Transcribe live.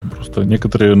просто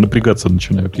некоторые напрягаться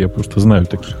начинают. Я просто знаю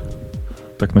таких.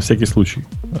 Так, на всякий случай.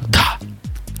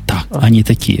 Да, они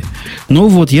такие. Ну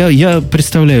вот, я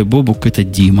представляю, Бобук это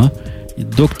Дима,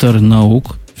 доктор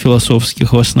наук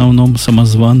философских в основном,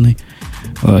 самозванный.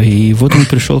 И вот он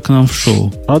пришел к нам в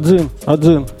шоу. Один.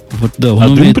 Вот, да,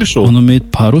 он пришел? Он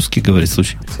умеет по-русски говорить,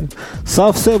 слушай.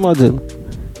 Совсем один.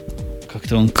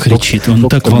 Как-то он кричит, он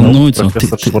так волнуется.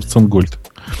 Профессор Шварценгольд.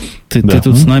 Ты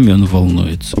тут с нами, он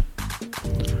волнуется.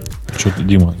 Что ты,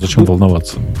 Дима, зачем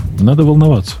волноваться? Не надо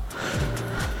волноваться.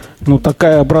 Ну,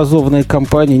 такая образованная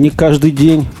компания, не каждый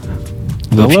день.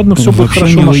 Да ладно, все будет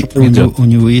хорошо. У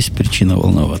него есть причина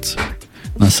волноваться.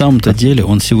 На самом-то деле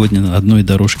он сегодня на одной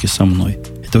дорожке со мной.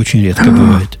 Это очень редко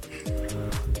бывает.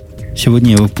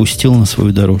 Сегодня я его пустил на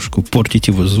свою дорожку. Портить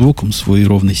его звуком свой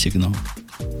ровный сигнал.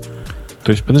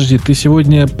 То есть, подожди, ты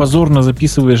сегодня позорно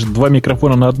записываешь 2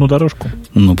 микрофона на одну дорожку?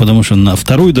 Ну, потому что на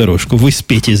вторую дорожку вы с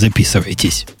Петей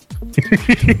записываетесь.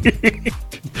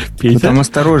 Петя? Там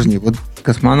осторожней. Вот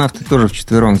космонавты тоже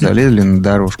вчетвером залезли на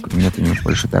дорожку. Нет у них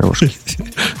больше дорожки.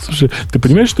 Слушай, ты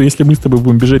понимаешь, что если мы с тобой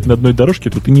будем бежать на одной дорожке,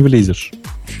 то ты не влезешь.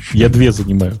 Я 2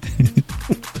 занимаю.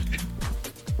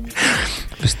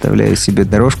 Представляю себе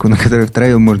дорожку, на которой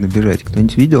втроем можно бежать.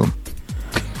 Кто-нибудь видел?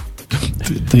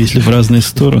 Если в разные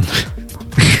стороны.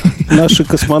 Наши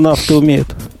космонавты умеют.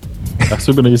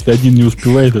 Особенно, если один не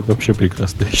успевает, это вообще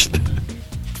прекрасно, я считаю.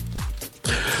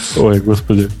 Ой,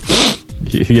 господи.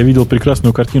 Я видел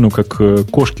прекрасную картину, как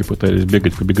кошки пытались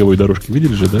бегать по беговой дорожке.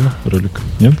 Видели же, да, ролик?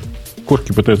 Нет?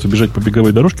 Кошки пытаются бежать по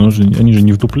беговой дорожке, но они же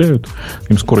не вдупляют.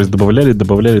 Им скорость добавляли.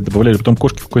 Потом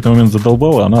кошки в какой-то момент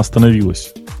задолбала, она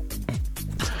остановилась.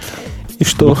 И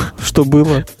что? Что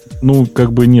было? Ну,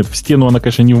 как бы нет. В стену она,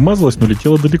 конечно, не вмазалась, но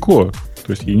летела далеко.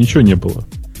 То есть ей ничего не было.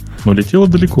 Но летела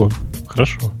далеко.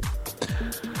 Хорошо.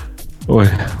 Ой.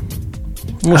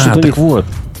 Может, так вот.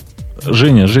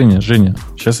 Женя.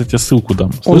 Сейчас я тебе ссылку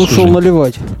дам. Он Слышишь, ушел Жень?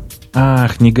 наливать.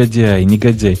 Ах, негодяй.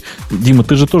 Дима,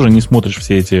 ты же тоже не смотришь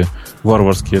все эти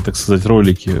варварские, так сказать,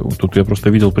 ролики. Тут я просто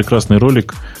видел прекрасный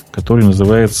ролик, который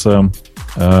называется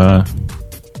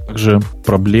также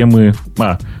проблемы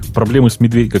с проблемы с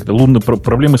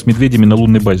медведями на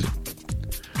лунной базе.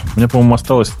 У меня, по-моему,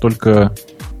 остался только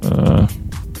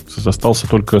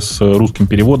с русским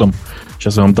переводом.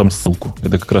 Сейчас я вам дам ссылку.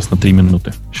 Это как раз на 3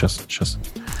 минуты. Сейчас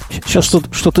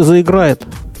что-то заиграет?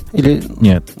 Или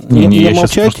Нет. Не я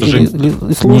молчать сейчас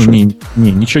или слушать?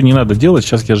 Ничего не надо делать.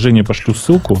 Сейчас я Жене пошлю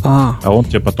ссылку, а он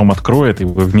тебе потом откроет, и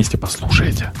вы вместе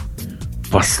послушаете.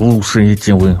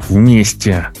 Послушаете вы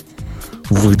вместе.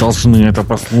 Вы должны это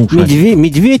послушать.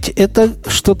 Медведь — это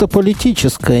что-то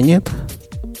политическое, нет?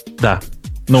 Да.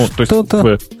 Ну, то есть...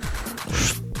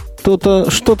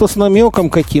 Что-то с намеком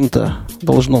каким-то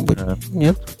должно быть,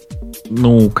 нет?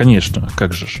 Ну, конечно,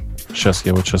 как же ж. Сейчас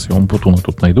я Умпутуна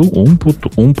тут найду.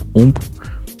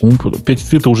 Петя,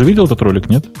 ты-то уже видел этот ролик,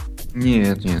 нет?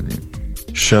 Нет.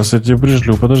 Сейчас я тебе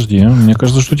пришлю, подожди. Мне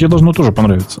кажется, что тебе должно тоже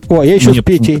понравиться. О, я еще с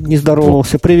Петей не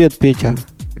здоровался. Привет, Петя.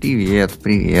 Привет.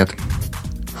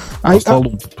 Послал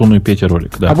Умпутуну и Пете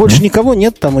ролик, да. А больше никого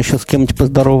нет там еще с кем-нибудь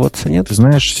поздороваться, нет? Ты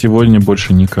знаешь, сегодня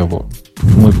больше никого.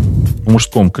 Мы в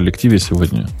мужском коллективе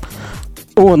сегодня.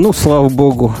 О, ну, слава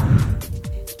богу.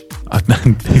 А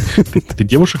ты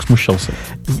девушек смущался?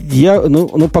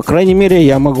 Ну, по крайней мере,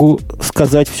 я могу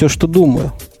сказать все, что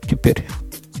думаю теперь.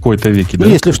 В какой-то веке, да?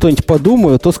 Ну, если что-нибудь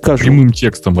подумаю, то скажу. Прямым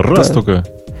текстом. Раз да. Только.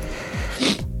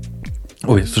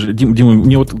 Ой, слушай, Дима,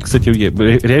 мне вот, кстати,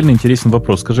 реально интересен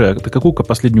вопрос. Скажи, а ты какую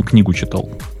последнюю книгу читал?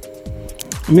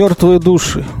 «Мертвые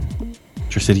души».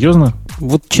 Что, серьезно?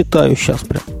 Вот читаю сейчас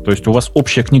прям. То есть у вас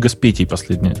общая книга с Петей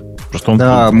последняя? Просто он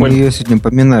мы ее сегодня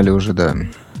поминали уже, да.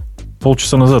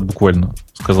 Полчаса назад буквально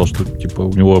сказал, что типа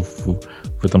у него в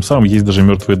этом самом есть даже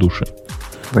 «Мертвые души».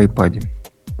 В iPad.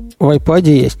 В iPad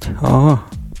есть? Ага.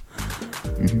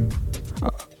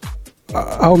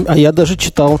 А я даже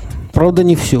читал. Правда,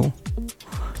 не всю.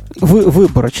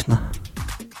 Выборочно.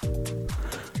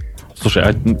 Слушай,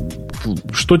 а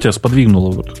что тебя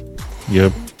сподвигнуло? Вот? Я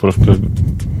просто...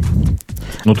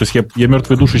 Ну, то есть я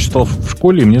 «Мертвые души» читал в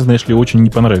школе, и мне, знаешь ли, очень не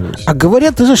понравилось. А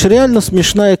говорят, ты знаешь, реально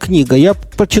смешная книга. Я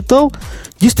почитал,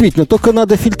 действительно, только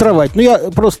надо фильтровать. Ну, я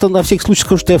просто на всякий случай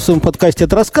скажу, что я в своем подкасте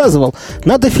это рассказывал.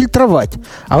 Надо фильтровать.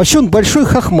 А вообще он большой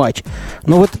хохмач.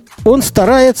 Но вот он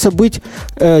старается быть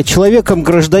человеком,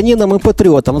 гражданином и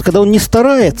патриотом. Вот когда он не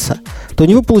старается, то у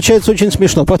него получается очень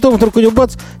смешно. Потом вдруг у него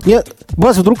бац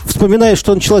вдруг вспоминает,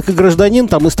 что он человек и гражданин,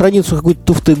 там и страницу какую-то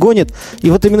туфты гонит.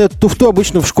 И вот именно эту туфту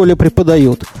обычно в школе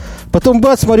преподают. Потом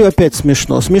бац, смотрю, опять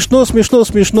смешно. Смешно,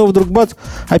 вдруг бац,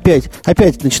 опять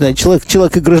начинает.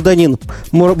 Человек и гражданин,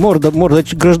 морда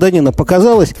гражданина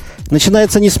показалась,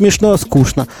 начинается не смешно, а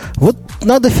скучно. Вот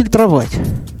надо фильтровать.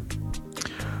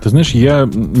 Ты знаешь, я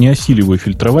не осиливаю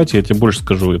фильтровать, я тебе больше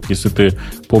скажу. Если ты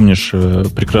помнишь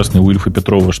прекрасный Уильфа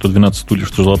Петрова, что 12 стульев,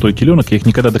 что золотой теленок, я их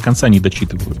никогда до конца не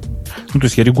дочитываю. Ну, то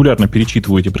есть я регулярно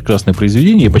перечитываю эти прекрасные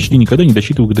произведения, я почти никогда не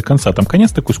дочитываю их до конца. Там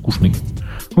конец такой скучный.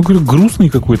 Ну, говорю, грустный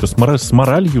какой-то, с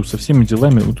моралью, со всеми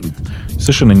делами.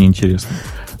 Совершенно неинтересно.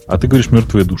 А ты говоришь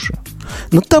 «мертвые души».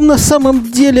 Ну, там на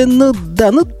самом деле,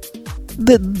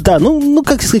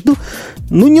 как сказать,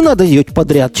 не надо ее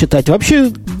подряд читать.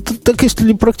 Вообще, так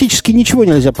если практически ничего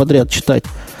нельзя подряд читать.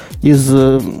 Не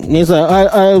знаю,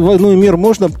 «Войну и мир»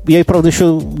 можно. Я, правда,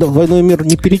 еще «Войну и мир»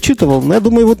 не перечитывал, но я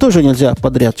думаю, его тоже нельзя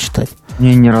подряд читать.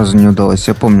 Мне ни разу не удалось.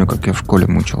 Я помню, как я в школе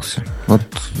мучился. Вот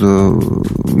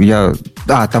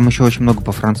там еще очень много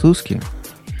по-французски.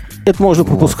 Это можно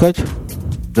пропускать.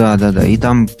 Да. И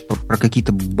там про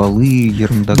какие-то балы,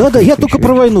 ерунда. Да, я только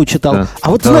про войну читал. Да. А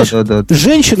вот, знаешь,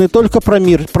 женщины только про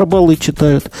мир, про балы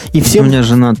читают. И всем... У меня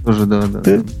жена тоже, да.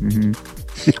 Угу.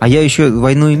 А я еще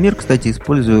 «Войну и мир», кстати,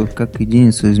 использую как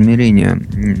единицу измерения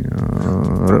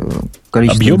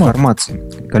количества информации.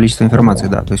 Количество информации,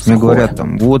 да. То есть мне говорят,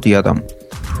 вот я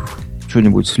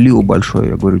что-нибудь слил большое.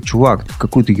 Я говорю, чувак, ты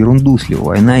какую-то ерунду слил.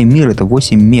 «Война и мир» — это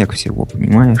 8 мег всего,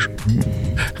 понимаешь?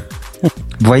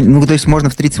 То есть можно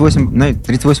в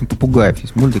 38 попугаев.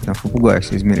 Есть мультик, там в попугаях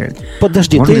все измеряли.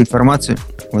 Подожди, можно информацию...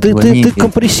 Ты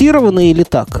компрессированный или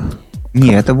так?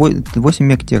 Не, это 8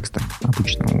 мег текста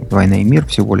обычно. «Война и мир»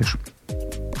 всего лишь.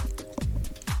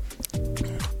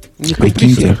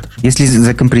 Прикиньте, если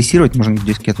закомпрессировать, можно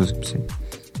дискету записать.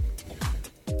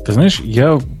 Ты знаешь,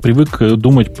 я привык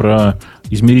думать про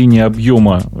измерение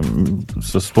объема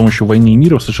с помощью «Войны и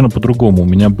мира» совершенно по-другому. У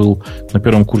меня был на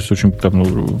первом курсе очень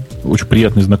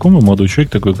приятный знакомый, молодой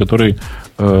человек такой, который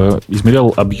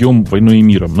измерял объем «Войной и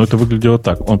миром». Но это выглядело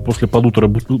так. Он после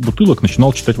 1,5 бутылок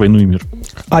начинал читать «Войну и мир».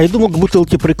 А я думал, к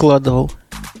бутылке прикладывал.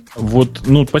 Вот,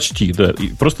 почти, да. И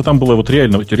просто там было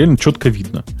реально четко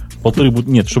видно.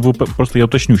 Нет, чтобы просто я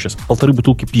уточню сейчас. 1,5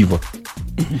 бутылки пива.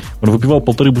 Он выпивал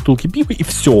 1,5 бутылки пива, и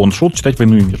все, он шел читать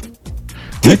 «Войну и мир».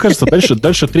 Мне кажется, дальше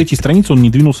 3-й страницы он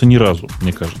не двинулся ни разу,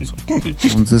 мне кажется.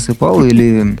 Он засыпал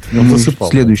или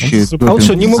следующий? А он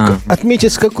что, не мог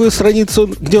отметить, с какой страницы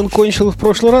где он кончил в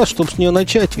прошлый раз, чтобы с нее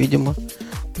начать, видимо?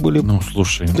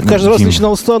 Слушай. Ты каждый раз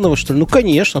начинал с заново, что ли?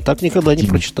 Конечно, так никогда не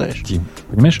прочитаешь. Дим,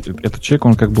 понимаешь, этот человек,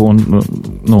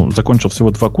 он закончил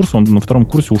всего 2 курса, он на 2-м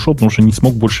курсе ушел, потому что не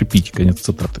смог больше пить. Конец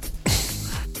цитаты.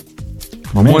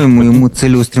 По-моему, ему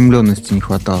целеустремленности не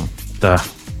хватало.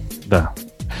 Да.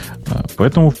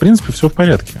 Поэтому, в принципе, все в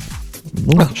порядке.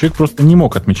 Человек просто не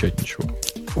мог отмечать ничего.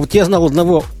 Вот я знал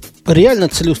одного реально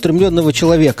целеустремленного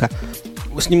человека.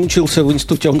 С ним учился в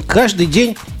институте. Он каждый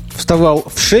день вставал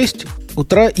в 6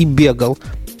 утра и бегал.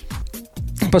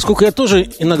 Поскольку я тоже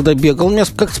иногда бегал, он меня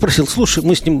как-то спросил, слушай,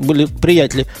 мы с ним были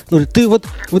приятели, говорит, ты вот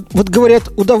говорят,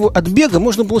 от бега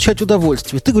можно получать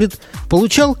удовольствие. Ты, говорит,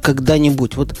 получал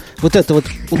когда-нибудь вот это вот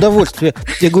удовольствие?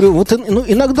 Я говорю,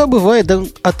 иногда бывает, да,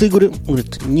 а ты, говорит,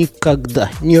 никогда,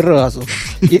 ни разу.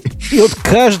 И вот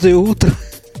каждое утро...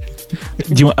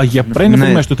 Дима, а я правильно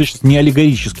понимаю, что ты сейчас не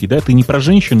аллегорический, да? Ты не про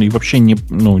женщину и вообще не...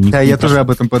 Да, я тоже об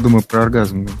этом подумал, про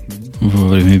оргазм. Во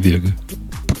время бега.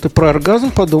 Ты про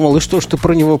оргазм подумал? И что ж ты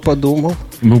про него подумал?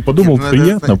 Подумал,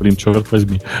 приятно, черт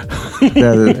возьми.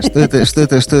 Да.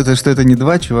 Что это не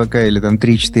 2 чувака или там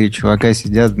 3-4 чувака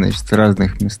сидят, значит, в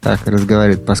разных местах и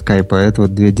разговаривают по скайпу, а это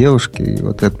вот 2 девушки, и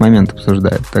вот этот момент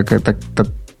обсуждают. Так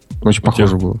очень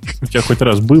похоже было. У тебя хоть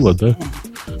раз было, да?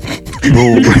 У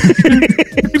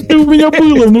меня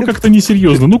было, как-то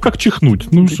несерьезно. Как чихнуть?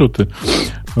 Что ты?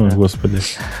 Ой, господи.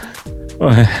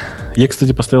 Я,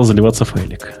 кстати, поставил заливаться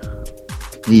файлик.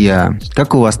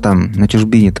 Как у вас там на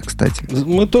чужбине-то, кстати?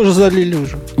 Мы тоже залили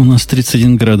уже. У нас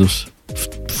 31 градус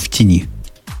в тени.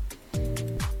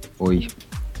 Ой,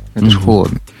 это ж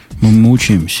холодно. Мы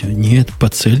мучаемся. Нет, по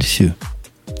Цельсию.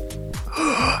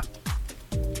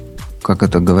 Как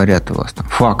это говорят у вас там?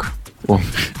 Фак. У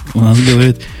нас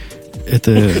говорят,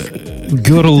 это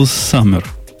Girls Summer.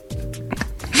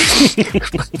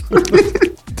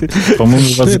 По-моему,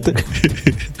 у вас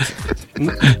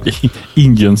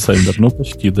Indian Summer,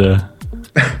 почти, да.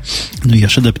 Я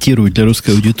же адаптирую для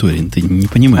русской аудитории, ты не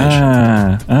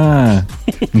понимаешь.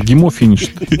 Гимо финиш.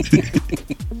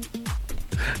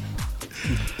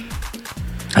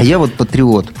 А я вот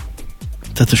патриот.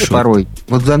 Да ты шо? Порой.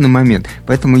 Вот в данный момент.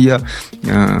 Поэтому я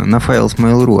на файл с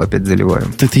Mail.ru опять заливаю.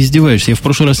 Ты издеваешься. Я в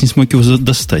прошлый раз не смог его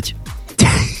достать.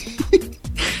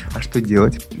 что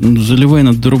делать? Заливай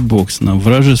на Dropbox, на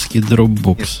вражеский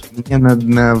Dropbox. Нет, мне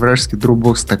на вражеский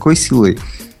Dropbox с такой силой.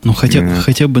 Ну,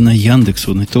 хотя бы на Яндекс,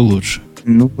 вот это лучше.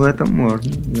 Ну, это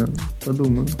можно, я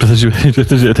подумаю.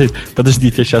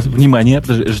 Подождите, сейчас, внимание,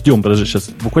 ждем, сейчас,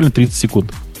 буквально 30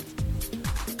 секунд.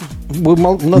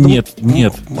 Нет,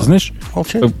 знаешь,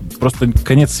 молчать? просто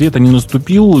конец света не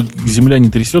наступил, земля не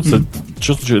трясется.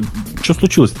 Что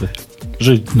случилось-то,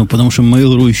 Жень? Ну, потому что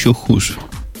Mail.ru еще хуже.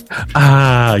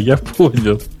 Я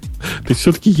понял. Ты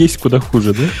все-таки есть куда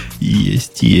хуже, да?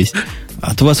 Есть.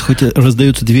 От вас хоть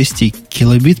раздается 200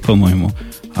 килобит, по-моему,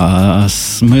 а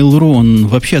с Mail.ru он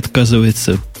вообще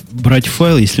отказывается брать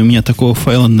файл, если у меня такого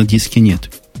файла на диске нет.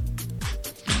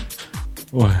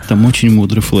 Ой. Там очень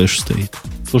мудрый флеш стоит.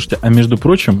 Слушайте, а между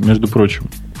прочим,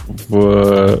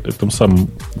 в этом самом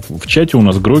в чате у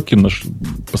нас Гроки, наш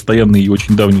постоянный и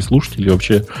очень давний слушатель, и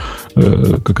вообще,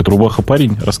 как это Рубаха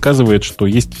парень, рассказывает, что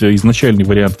есть изначальный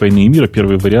вариант «Войны и мира»,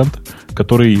 первый вариант,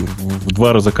 который в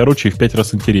 2 раза короче и в 5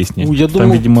 раз интереснее. Я Там,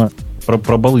 думал... видимо,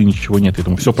 про балы ничего нет. Я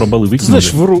думаю, все про балы выкинули.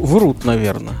 Знаешь, врут,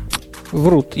 наверное.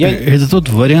 Врут. Это тот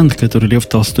вариант, который Лев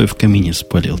Толстой в камине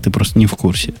спалил. Ты просто не в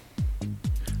курсе.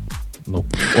 Ну,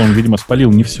 он, видимо,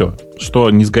 спалил не все. Что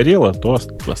не сгорело, то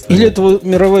оставил. Или этого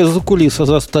мировая закулиса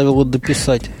заставила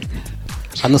дописать.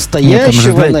 А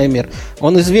настоящий «Война и мир»,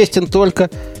 он известен только...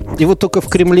 Его только в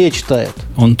Кремле читают.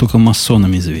 Он только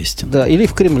масонам известен. Да, или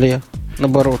в Кремле,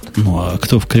 наоборот. Ну, а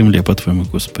кто в Кремле, по-твоему,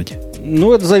 господи?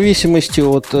 Ну, это в зависимости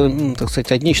от, так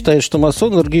сказать, одни считают, что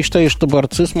масоны, другие считают, что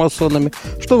борцы с масонами.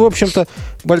 Что, в общем-то,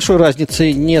 большой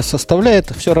разницы не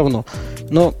составляет, все равно.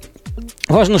 Но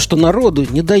важно, что народу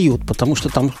не дают, потому что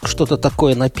там что-то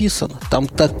такое написано.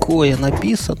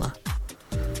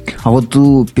 А вот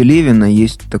у Пелевина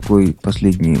есть такое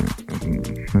последнее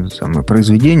самое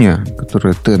произведение,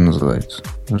 которое «Т» называется.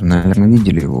 Вы же, наверное,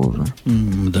 видели его уже.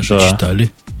 Даже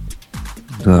читали.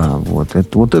 Да, вот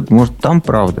это, может, там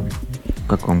правда,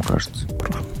 как вам кажется?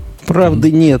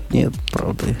 Правды нет,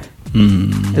 правды.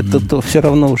 Это то все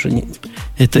равно уже не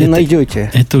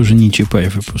найдете. Это уже не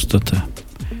Чапаев и пустота.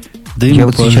 Да я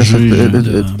вот сейчас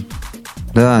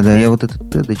да. Я вот этот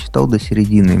Т дочитал до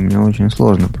середины, и мне очень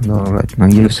сложно продолжать. Но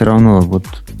я все равно вот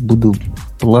буду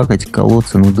плакать,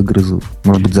 колоться, но догрызу.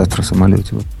 Может быть, завтра в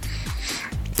самолете. Вот.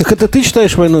 Так это ты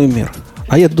читаешь «Войну и мир»?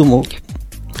 А я думал,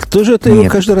 кто же это его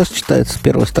каждый раз читает с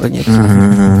первой страницы?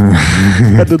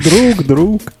 Это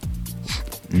друг.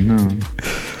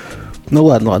 Ну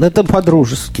ладно, это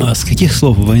по-дружески. А с каких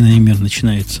слов «Война и мир»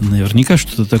 начинается? Наверняка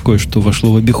что-то такое, что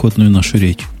вошло в обиходную нашу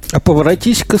речь. А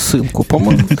поворотись-ка, сынку,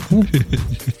 по-моему.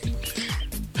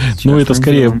 Ну, это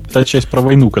скорее та часть про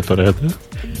войну, которая, да?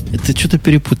 Это что-то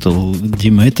перепутал,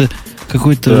 Дима. Это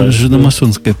какое-то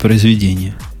жидомасонское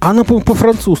произведение. Она, по-моему,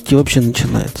 по-французски вообще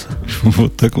начинается.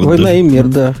 Вот так вот. «Война и мир»,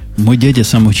 да. Мой дядя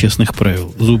самых честных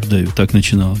правил. Зуб даю. Так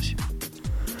начиналось.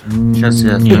 Сейчас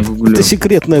я гуглю. Это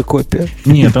секретная копия.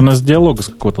 Нет, она с диалога с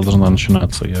какого-то должна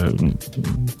начинаться.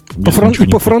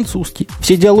 По-французски.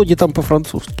 Все диалоги там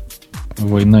по-французски.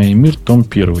 «Война и мир», том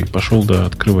 1. Пошел,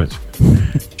 открывать.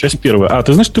 Часть 1. А,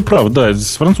 ты знаешь, ты прав, да,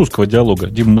 с французского диалога.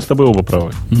 Дима, мы с тобой оба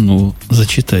правы. Ну,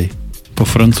 зачитай.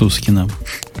 По-французски нам.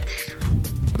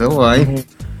 Давай.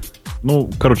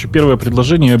 Ну, короче, первое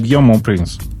предложение «Объем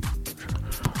принц».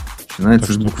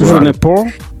 Начинается с буквы «Je ne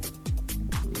peux».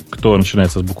 Кто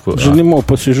начинается с буквы «Je ne peux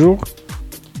посижу».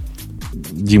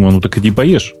 Дима, ну так иди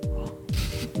поешь.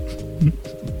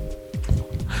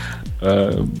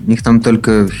 У них там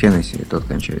только Хеннесси, тот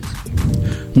кончается.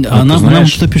 А нам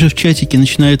что пишет в чатике,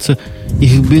 начинается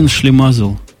 «Ich bin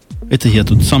schlimazl». Это я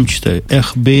тут сам читаю.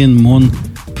 «Ich bin mon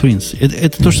prinz».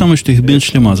 Это то же самое, что «Ich bin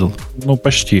schlimazl». Ну,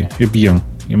 почти. «Объем»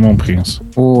 и «Mon принц».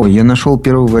 О, я нашел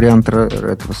первый вариант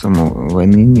этого самого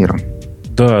 «Войны и мира».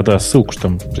 Да, ссылку же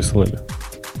там присылали.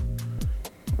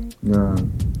 Да.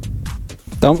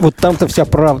 Там-то вся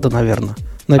правда, наверное,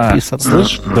 написана.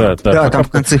 Слышь? Да, там в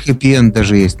конце хэппи-энд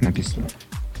даже есть написано.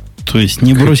 То есть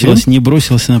не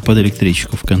бросился на под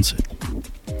электричку в конце.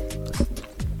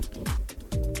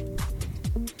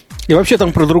 И вообще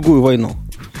там про другую войну.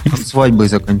 Свадьбой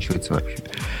заканчивается вообще.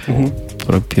 Угу.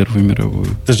 Про Первую мировую.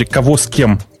 Подожди, кого с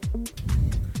кем?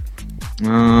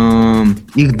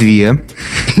 Их 2.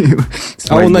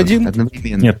 А он один?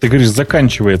 Одновременно. Нет, ты говоришь,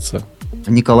 заканчивается.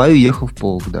 Николай уехал в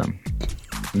полк, да.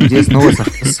 Где снова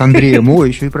с Андреем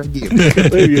еще и про геев.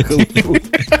 Уехал в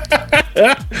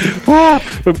полк.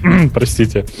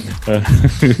 Простите.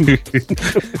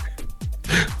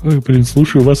 Ой, блин,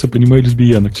 слушаю вас и понимаю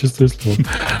лесбиянок, честное слово.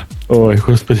 Ой,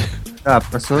 господи. Да,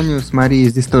 про Соню с Марией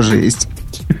здесь тоже есть.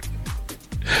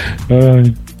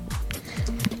 Ай.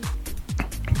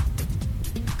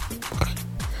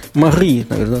 Мари,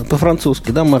 наверное,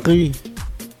 по-французски, да, Мари.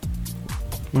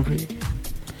 Мари.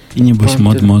 И небось,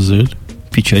 мадемуазель.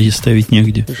 Печати ставить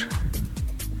негде.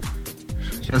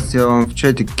 Сейчас я вам в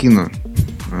чатик кину.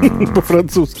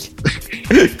 По-французски.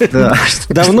 Да.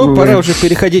 Давно пора уже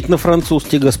переходить на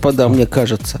французский, господа, мне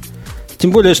кажется.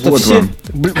 Тем более, что Вот все вам.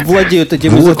 владеют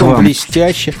этим Вот языком вам.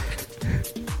 блестяще.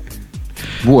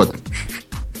 Вот.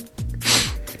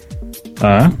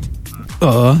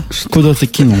 Куда ты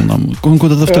кинул нам? Он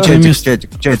куда-то в такое место.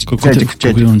 Чатик.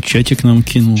 Он чатик нам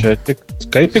кинул. Чатик.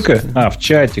 Скайпика? В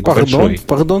чатик большой.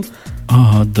 Пардон.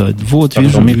 Ага, да. Вот,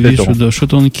 Пардон, вижу, да,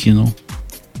 что-то он кинул.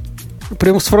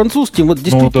 Прям с французским, вот Ну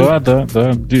действительно.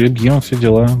 да. Где он все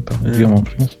дела? Где он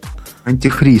принес?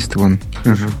 Антихрист вон.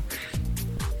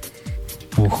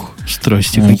 Ух,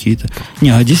 страсти какие-то.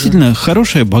 Не, а действительно,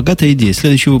 хорошая, богатая идея.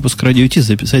 Следующий выпуск радио Ти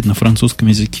записать на французском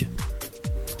языке.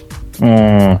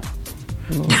 Я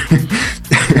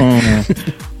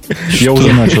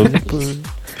уже начал.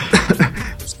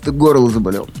 Что-то горло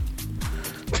заболел.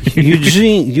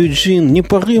 Юджин, не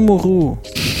пари муру.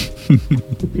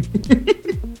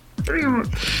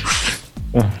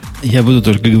 Я буду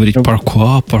только говорить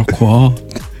паркуа.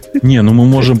 Не, ну мы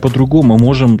можем по-другому. Мы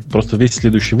можем просто весь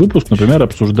следующий выпуск, например,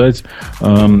 обсуждать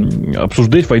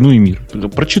 «Войну и мир».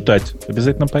 Прочитать в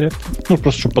обязательном порядке. Ну,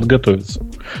 просто чтобы подготовиться.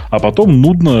 А потом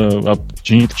нудно в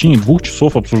течение 2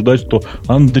 часов обсуждать, что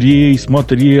Андрей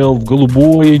смотрел в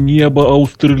голубое небо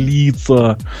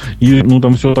Аустерлица. И,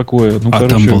 там все такое.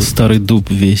 Там был старый дуб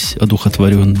весь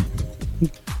одухотворенный.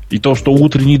 И то, что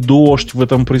утренний дождь в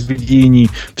этом произведении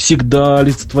всегда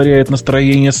олицетворяет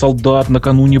настроение солдат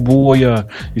накануне боя.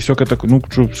 И все как,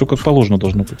 все как положено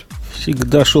должно быть.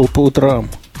 Всегда шел по утрам.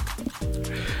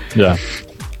 Да.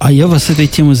 А я вас с этой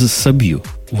темы собью.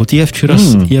 Вот я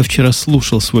вчера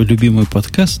слушал свой любимый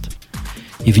подкаст,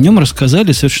 и в нем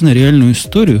рассказали совершенно реальную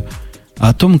историю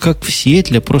о том, как в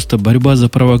Сиэтле просто борьба за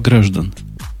права граждан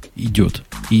идет.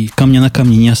 И камня на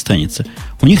камне не останется.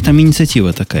 У них там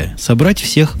инициатива такая. Собрать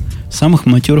всех самых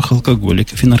матерых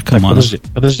алкоголиков и наркоманов.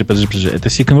 Подожди. Это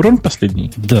Сикенрон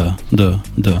последний? Да.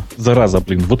 Зараза,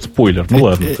 вот спойлер.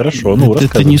 Ладно, хорошо.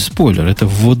 Это не спойлер, это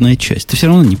вводная часть. Ты все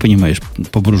равно не понимаешь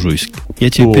по-буржуйски. Я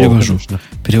тебе перевожу. Конечно.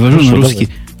 Перевожу Хорошо, на русский,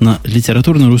 на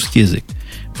литературный русский язык.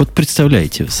 Вот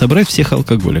представляете, собрать всех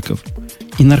алкоголиков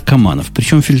и наркоманов,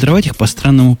 причем фильтровать их по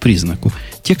странному признаку.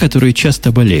 Те, которые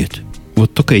часто болеют.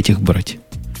 Вот только этих брать.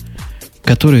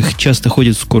 Которых часто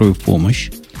ходят в скорую помощь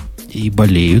и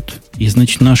болеют, и,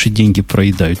 значит, наши деньги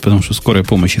проедают, потому что скорая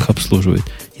помощь их обслуживает.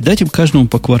 И дать им каждому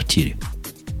по квартире.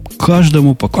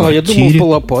 Каждому по квартире. Я думал, по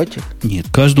лопате. Нет,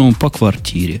 каждому по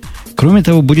квартире. Кроме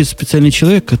того, будет специальный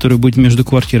человек, который будет между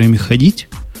квартирами ходить,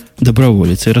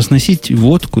 доброволец, и разносить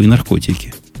водку и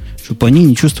наркотики, чтобы они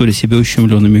не чувствовали себя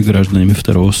ущемленными гражданами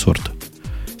второго сорта.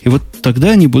 И вот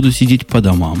тогда они будут сидеть по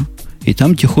домам, и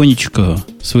там тихонечко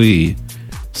свои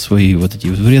вот эти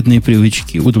вредные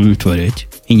привычки удовлетворять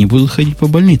и не будут ходить по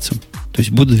больницам. То есть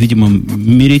будут, видимо,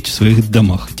 мереть в своих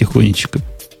домах тихонечко.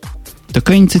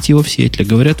 Такая инициатива в Сиэтле.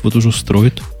 Говорят, вот уже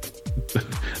строят.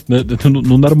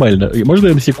 Нормально. Можно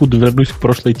я на секунду вернусь к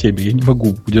прошлой теме? Я не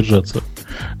могу удержаться.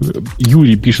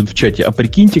 Юрий пишет в чате: а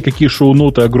прикиньте, какие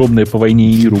шоу-ноты огромные по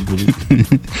 «Войне и миру» будут.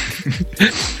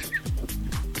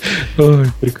 Ой,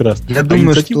 прекрасно. Я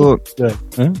думаю,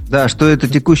 что эта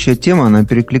текущая тема, она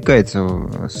перекликается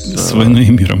с «Войной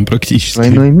и миром» практически. С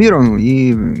 «Войной и миром»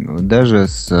 и даже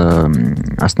с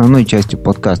основной частью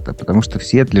подкаста, потому что в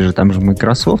Сиэтле же там же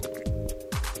Microsoft.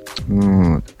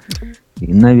 Вот.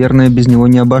 И, наверное, без него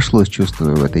не обошлось,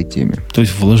 чувствую, в этой теме. То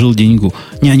есть вложил деньгу.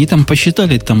 Не, они там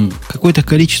посчитали, там какое-то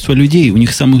количество людей, у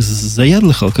них самых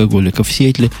заядлых алкоголиков в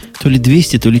Сиэтле то ли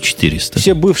 200, то ли 400.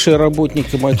 Все бывшие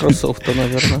работники Microsoft,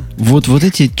 наверное. Вот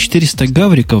эти 400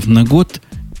 гавриков на год,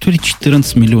 то ли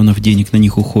 14 миллионов денег на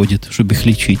них уходит, чтобы их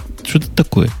лечить. Что-то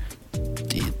такое.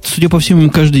 И, судя по всему, им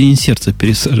каждый день сердце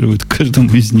пересаживают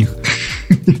каждому из них.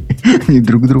 Они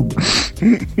друг другу.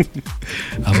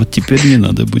 А вот теперь не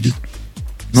надо будет.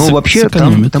 Ну, вообще,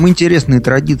 там интересные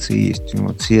традиции есть,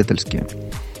 вот, сиэтльские.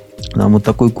 Там вот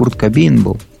такой Курт Кобейн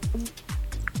был.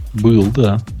 Был,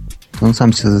 да. Он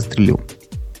сам себя застрелил.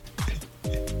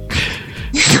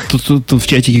 Тут в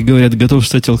чатике говорят, готов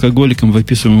стать алкоголиком в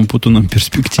описываемом Путуном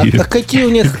перспективе. А какие у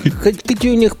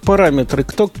них параметры?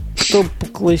 Кто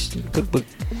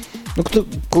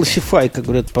классифай, как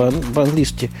говорят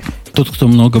по-английски? Тот, кто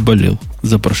много болел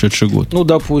за прошедший год. Ну,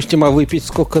 допустим, а выпить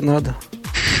сколько надо?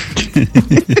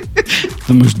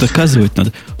 Думаешь, доказывать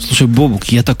надо? Слушай, Бобук,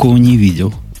 я такого не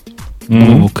видел.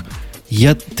 Бобук,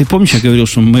 ты помнишь, я говорил,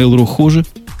 что Mail.ru хуже?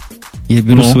 Я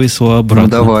беру свои слова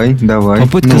обратно. Ну, давай.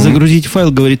 Попытка загрузить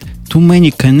файл говорит: too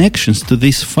many connections to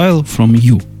this file from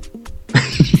you.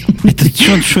 Это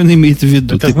что он имеет в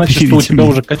виду? Это значит, что у тебя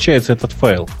уже качается этот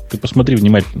файл. Ты посмотри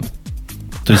внимательно.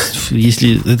 То есть,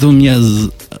 если это он меня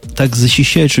так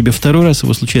защищает, чтобы я второй раз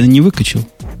его случайно не выкачал?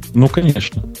 Ну,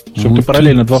 конечно. Чтобы ты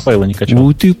параллельно два файла не качал.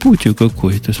 Вот ты путю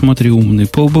какой-то. Смотри, умный,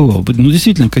 поубывал. Ну,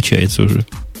 действительно качается уже.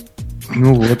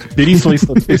 Ну вот. Бери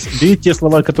те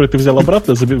слова, которые ты взял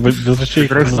обратно, возвращай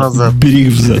их назад. Бери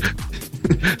их взад.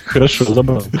 Хорошо,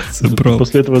 забрал. Забрал.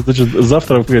 После этого, значит,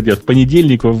 завтра, в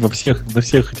понедельник во всех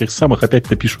этих самых опять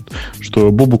напишут,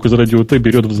 что Бобук из Радио Т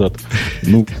берет взад.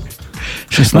 Ну,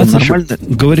 16, нормально,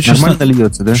 говорит, нормально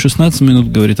льется, да? 16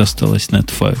 минут, говорит, осталось на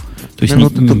этот файл. То есть это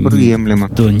приемлемо.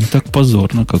 Да, не так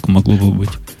позорно, как могло бы быть.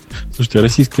 Слушайте,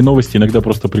 российские новости иногда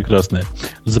просто прекрасные.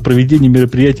 За проведение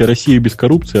мероприятия «Россия без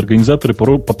коррупции» организаторы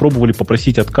попробовали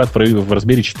попросить откат в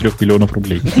размере 4 миллионов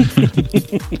рублей.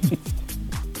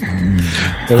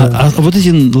 А вот эти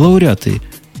лауреаты,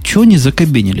 чего они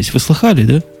закабенились? Вы слыхали,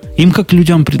 да? Им как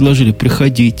людям предложили: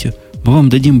 приходите, мы вам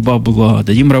дадим бабла,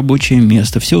 дадим рабочее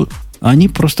место, все. А они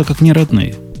просто как не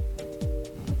родные.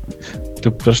 Ты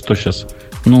про что сейчас?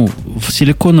 Ну, в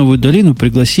Силиконовую долину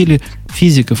пригласили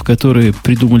физиков, которые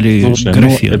придумали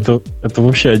графен. Ну, это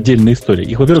вообще отдельная история.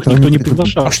 Их, во-первых, никто не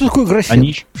приглашал. А что такое графен?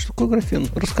 Они... Что такое графен?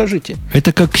 Расскажите.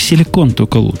 Это как силикон,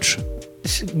 только лучше.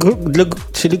 Для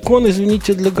силикон,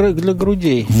 извините, для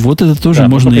грудей. Вот это тоже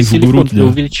можно и в грудь. Для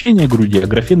увеличения груди, а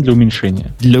графен для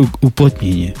уменьшения. Для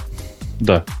уплотнения.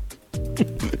 Да.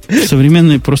 В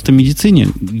современной просто медицине,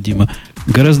 Дима,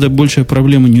 гораздо большая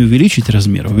проблема не увеличить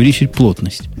размер, а увеличить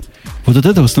плотность. Вот от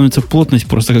этого становится плотность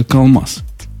просто как алмаз.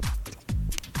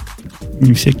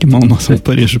 Не всяким алмазом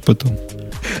порежу потом.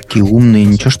 Такие умные,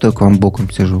 ничего, что я к вам боком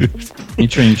сижу.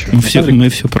 Ничего. Мы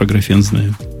все про графен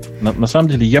знаем. На самом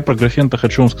деле, я про графен-то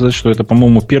хочу вам сказать, что это,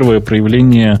 по-моему, первое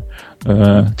проявление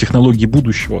технологий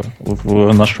будущего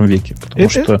в нашем веке. Потому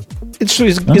что... Это что,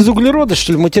 из углерода,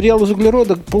 что ли? Материал из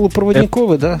углерода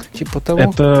полупроводниковый, да? Типа того?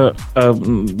 Это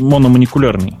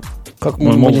мономолекулярный. Как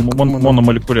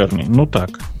мономолекулярный. Ну,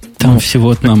 так. Там всего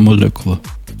одна молекула.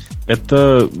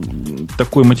 Это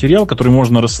такой материал, который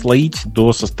можно расслоить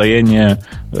до состояния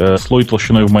слой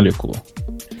толщиной в молекулу.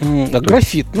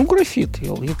 Графит. Ну, графит,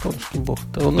 японский бог.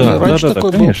 Да,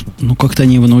 такой конечно. Ну, как-то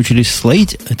они его научились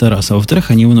слоить, это раз. А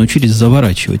во-вторых, они его научились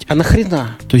заворачивать. А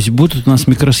нахрена? То есть будут у нас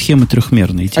микросхемы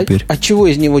трехмерные теперь. А чего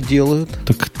из него делают?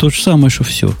 Так то же самое, что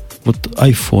все. Вот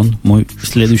iPhone мой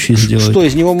следующий сделает. Что,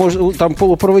 из него можно... Там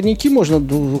полупроводники можно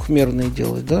двухмерные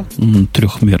делать, да?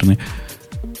 Трехмерные.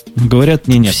 Говорят,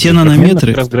 нет, все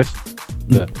нанометры...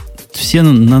 Да. Все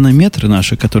нанометры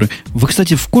наши, которые... Вы,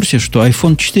 кстати, в курсе, что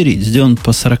iPhone 4 сделан по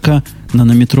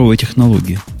 40-нанометровой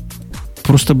технологии?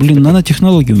 Просто,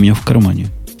 нанотехнология у меня в кармане.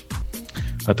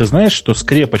 А ты знаешь, что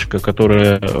скрепочка,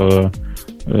 которая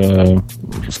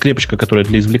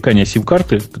для извлекания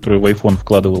сим-карты, которая в iPhone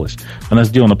вкладывалась, она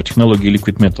сделана по технологии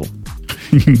Liquid Metal?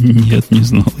 Нет, не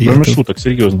знал. Кроме шуток,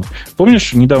 серьезно.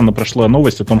 Помнишь, недавно прошла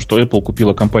новость о том, что Apple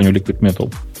купила компанию Liquid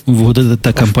Metal? Вот это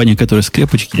та компания, которая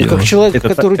скрепочки делала. Как человек,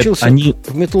 который учился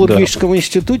в металлургическом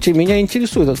институте, меня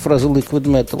интересует эта фраза Liquid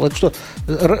Metal. Это что,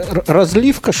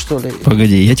 разливка, что ли?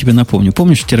 Погоди, я тебе напомню.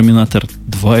 Помнишь Терминатор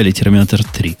 2 или Терминатор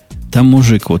 3? Там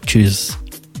мужик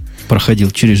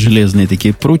проходил через железные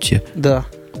такие прутья. Да.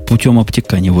 Путем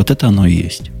обтекания. Вот это оно и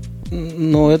есть.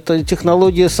 Но это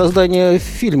технология создания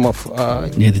фильмов.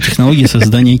 Нет, это технология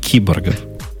создания киборгов.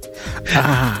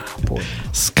 Понял.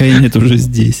 Skynet уже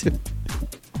здесь.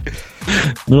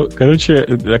 Ну, короче,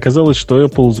 оказалось, что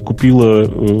Apple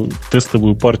закупила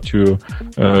тестовую партию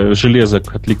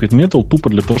железок от Liquid Metal тупо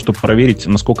для того, чтобы проверить,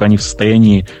 насколько они в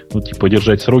состоянии,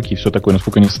 держать сроки и все такое,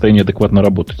 насколько они в состоянии адекватно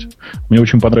работать. Мне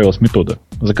очень понравилась метода.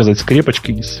 Заказать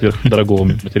скрепочки из сверхдорогого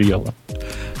материала.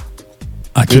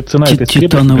 А цена этой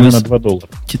скрепочки примерно $2.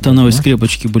 Титановые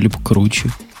скрепочки были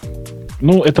покруче.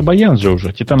 Ну, это баян же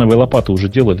уже. Титановые лопаты уже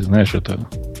делали, знаешь, это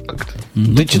как-то...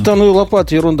 Да, титановые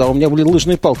лопаты ерунда. У меня были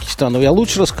лыжные палки титановые. Я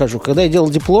лучше расскажу. Когда я делал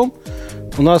диплом,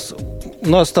 у нас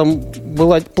там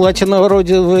была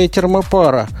платиново-родиновая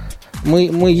термопара.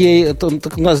 Мы ей...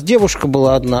 У нас девушка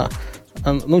была одна.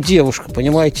 Девушка,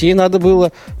 понимаете. Ей надо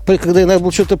было... Когда ей надо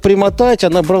было что-то примотать,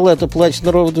 она брала эту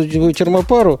платиново-родиновую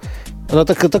термопару. Она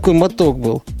такой моток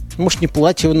был. Может, не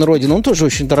платиновая родина, но тоже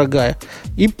очень дорогая.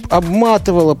 И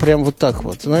обматывала прям вот так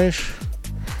вот, знаешь,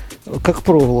 как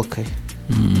проволокой.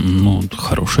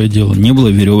 Хорошее дело. Не было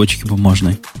веревочки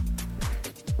бумажной.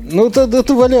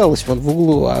 Это валялось в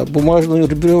углу, а бумажную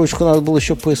веревочку надо было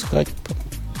еще поискать.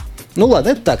 Ладно,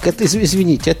 это так, это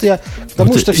извините. Это я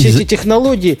потому что все эти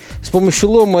технологии с помощью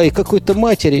лома и какой-то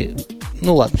матери...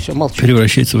 ладно, все, молчу.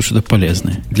 Превращается в что-то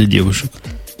полезное для девушек.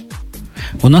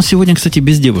 У нас сегодня, кстати,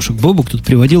 без девушек. Бобук тут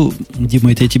приводил,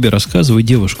 Дима, это я тебе рассказываю,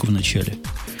 девушку в начале.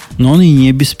 Но он ее не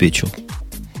обеспечил.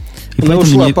 И она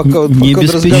ушла, пока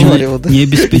разговаривал. Да?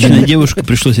 Необеспеченная девушка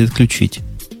пришлось отключить.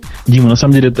 Дима, на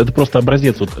самом деле, это просто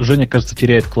образец. Вот Женя, кажется,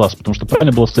 теряет класс, потому что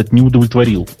правильно было сказать, не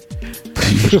удовлетворил.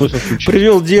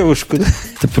 Привел девушку. Да?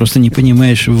 Ты просто не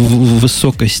понимаешь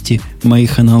высокости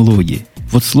моих аналогий.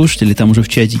 Вот слушатели там уже в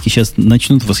чатике сейчас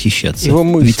начнут восхищаться. Его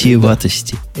мысли,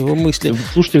 витиеватости. Да. Его мысли.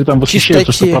 Слушатели там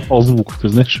восхищаются, что пропал звук, ты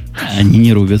знаешь. Они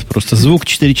не рубят. Просто звук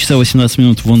 4 часа 18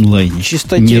 минут в онлайне.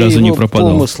 Чистоте ни разу его не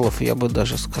пропадал. Помыслов, я бы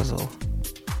даже сказал.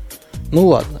 Ну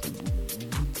ладно.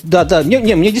 Да.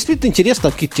 Мне действительно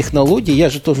интересно, какие технологии. Я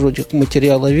же тоже вроде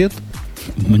материаловед.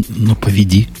 Ну,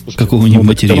 поведи какого-нибудь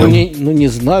материала. Не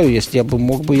знаю, если я бы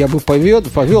мог бы, я бы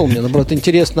повел. Мне, наоборот,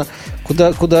 интересно,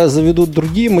 куда заведут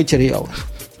другие материалы.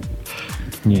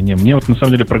 Не, мне вот на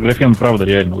самом деле про графен, правда,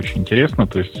 реально очень интересно.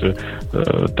 То есть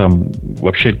там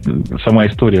вообще сама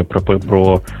история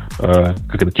про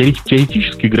как это,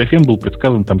 теоретический графен был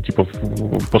предсказан там типа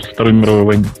после Второй мировой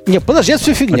войны. Не, подожди, это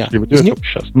все фигня.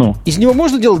 Из него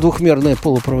можно делать двухмерные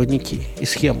полупроводники и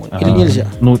схемы? Или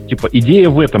нельзя? Ну, типа, идея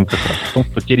в этом как раз, в том,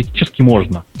 что теоретически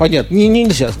можно. Понятно,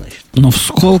 нельзя, значит. Но в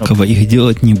Сколково их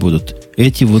делать не будут.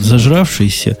 Эти вот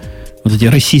зажравшиеся, вот эти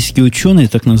российские ученые,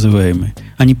 так называемые,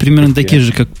 они примерно такие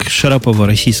же, как Шарапова,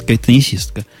 российская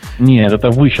теннисистка. Нет,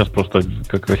 это вы сейчас просто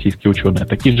как российские ученые,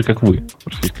 такие же, как вы.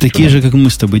 Такие же, как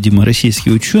мы с тобой, Дима,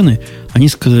 российские ученые. Они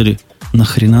сказали,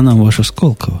 нахрена нам ваше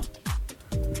Сколково?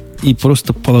 И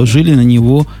просто положили на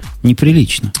него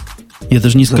неприлично. Я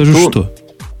даже не скажу, что.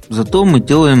 Зато мы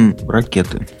делаем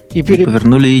ракеты. И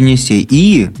повернули Енисей.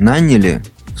 И наняли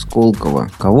в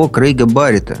Сколково. Кого? Крейга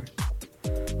Баррета.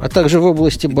 А также в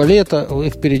области балета,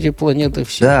 впереди планеты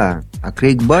все. Да, а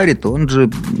Крейг Баррет, он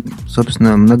же,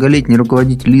 собственно, многолетний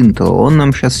руководитель Intel. Он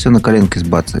нам сейчас все на коленке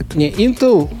сбацает. Не,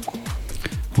 Intel...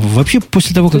 Вообще,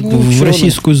 после того, как в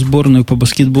российскую сборную по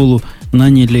баскетболу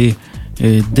наняли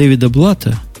Дэвида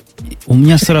Блата, у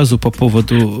меня сразу по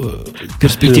поводу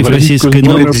перспектив российской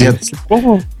науки...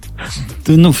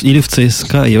 Ну, или в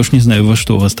ЦСКА, я уж не знаю, во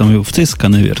что у вас там, в ЦСКА,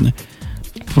 наверное.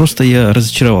 Просто я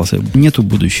разочаровался. Нету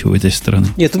будущего этой страны.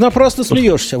 Нет, ты напрасно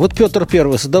смеешься. Вот Петр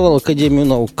I создавал Академию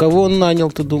наук. Кого он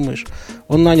нанял, ты думаешь?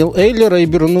 Он нанял Эйлера и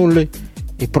Бернулли.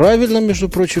 И правильно, между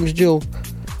прочим, сделал.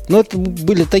 Но это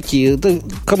были такие,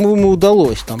 кому ему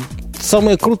удалось. Там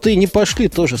самые крутые не пошли,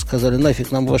 тоже сказали,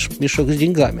 нафиг нам ваш мешок с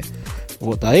деньгами.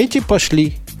 Вот. А эти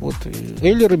пошли. Вот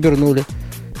Эйлер и Бернулли.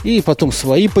 И потом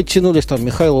свои подтянулись. Там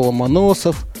Михаил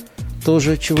Ломоносов.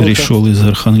 Тоже чего-то. Пришел из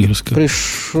Архангельска.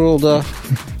 Пришел, да.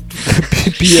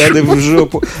 Пьяный в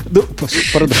жопу. Ну,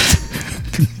 пардон.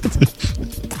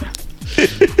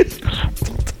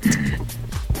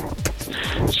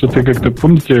 Что-то как-то,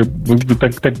 помните, вы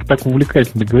так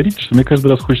увлекательно говорите, что мне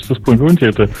каждый раз хочется вспомнить. Помните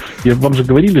это? Вам же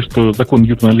говорили, что закон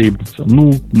Ньютона лейбнулся.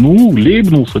 Ну,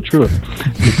 лейбнулся, что?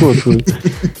 Что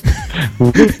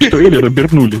Эйлера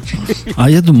Бернулли. А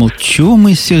я думал, чего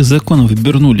мы из всех законов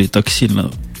Бернулли так сильно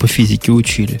по физике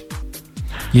учили?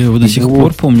 Я его до сих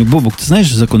пор помню. Бобук, ты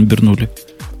знаешь закон Бернулли?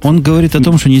 Он говорит о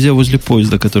том, что нельзя возле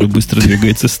поезда, который быстро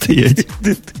двигается, стоять.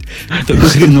 Так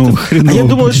хреново. А я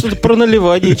думал, что это про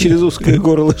наливание через узкое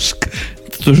горлышко.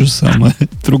 Это то же самое.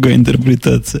 Другая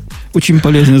интерпретация. Очень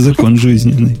полезный закон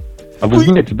жизненный. А вы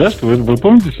знаете, да, что вы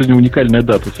помните, сегодня уникальная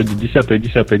дата? Сегодня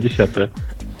 10-10-10.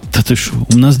 Да ты что,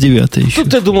 у нас 9 еще.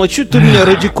 Тут я думал, что ты у меня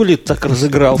радикулит так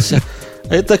разыгрался.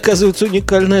 А это, оказывается,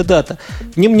 уникальная дата.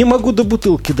 Не могу до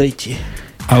бутылки дойти.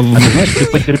 А знаешь, ты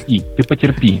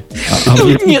потерпи.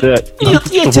 Нет,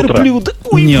 я терплю.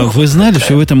 Не, вы знали,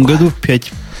 что в этом году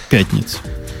 5 пятниц?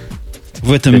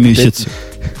 В этом месяце.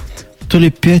 То ли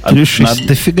 5, то ли 6.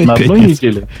 Дофига 5. На одной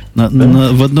неделе?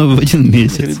 В один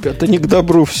месяц. Ребята, не к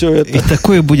добру все это. И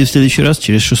такое будет в следующий раз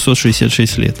через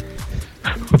 666 лет.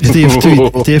 Это я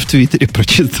в Твиттере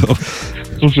прочитал.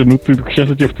 Слушай, сейчас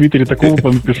я тебе в Твиттере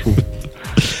такого напишу.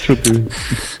 Что ты?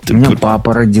 У меня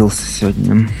папа родился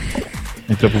сегодня.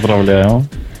 Я тебя поздравляю.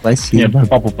 Спасибо. Нет,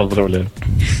 папу поздравляю.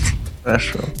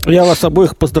 Хорошо. Я вас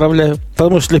обоих поздравляю.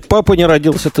 Потому что если папа не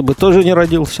родился, ты бы тоже не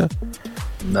родился.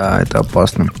 Да, это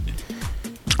опасно.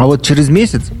 А вот через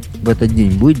месяц в этот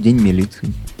день будет день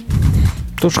милиции.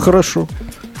 Тоже хорошо.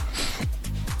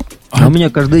 А у меня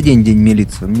каждый день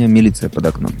милиции. У меня милиция под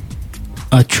окном.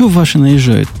 А что ваши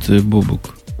наезжают,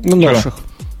 Бобук? На наших.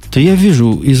 Да я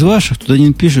вижу, из ваших тут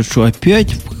один пишет, что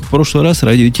опять в прошлый раз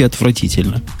радио идти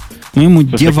отвратительно. Мы ему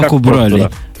девок убрали,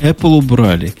 Apple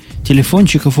убрали,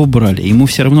 телефончиков убрали. Ему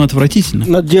все равно отвратительно.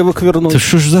 На девок вернуть. Да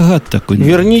что ж за гад такой?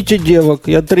 Верните девок,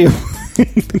 я требую.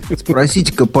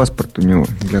 Спросите-ка паспорт у него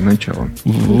для начала.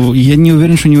 Я не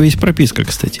уверен, что у него есть прописка,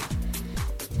 кстати.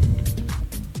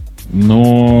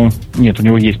 Но нет, у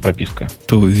него есть прописка.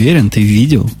 Ты уверен? Ты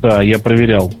видел? Да, я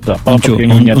проверял. Да, Он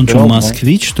что,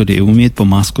 москвич, что ли, и умеет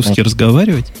по-московски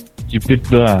разговаривать? Теперь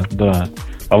да.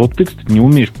 А вот ты, кстати, не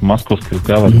умеешь по-московски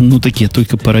разговаривать. Ну, так я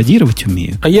только пародировать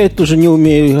умею. А я это тоже не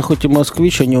умею. Я хоть и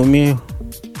москвич, а не умею.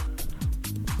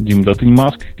 Дим, да ты не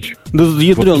москвич. Да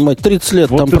ядрен, вот, мать, 30 лет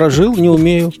вот там прожил, не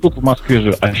умею. Сколько в Москве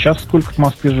живешь? А сейчас сколько в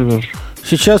Москве живешь?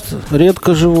 Сейчас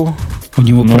редко живу. У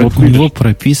него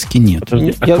прописки нет.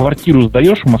 Подожди, квартиру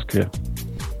сдаешь в Москве?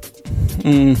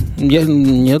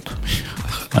 Нет.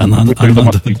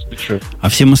 А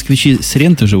все москвичи с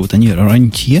ренты живут? Они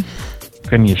рантье?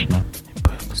 Конечно.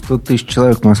 100 тысяч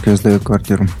человек в Москве сдают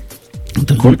квартиру.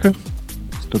 Сколько?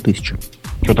 100 тысяч.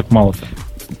 Что так мало-то?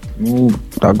 Ну,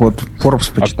 так вот,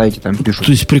 Forbes, почитайте, там пишут.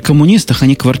 То есть при коммунистах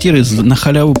они квартиры на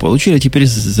халяву получили, а теперь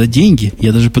за деньги,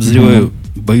 я даже подозреваю,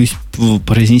 боюсь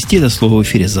произнести это слово в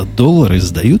эфире, за доллары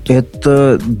сдают?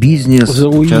 Это бизнес,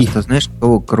 часто, знаешь,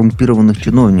 коррумпированных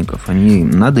чиновников.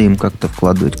 Надо им как-то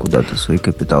вкладывать куда-то свои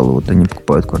капиталы. Вот они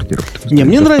покупают квартиру. Не,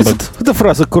 мне нравится эта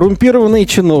фраза «коррумпированные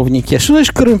чиновники». А что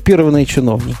значит коррумпированные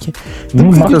чиновники?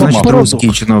 Это значит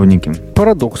русские чиновники.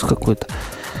 Парадокс какой-то.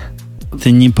 Это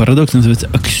не парадокс, называется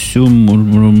аксиомор.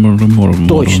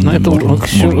 Точно, это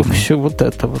вот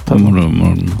это вот.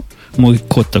 Мой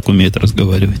кот так умеет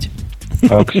разговаривать.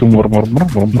 Аксиомор.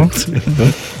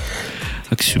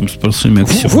 Аксиом, спросим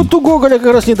аксиом. Вот у Гоголя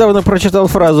как раз недавно прочитал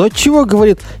фразу. От чего,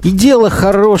 говорит, и дело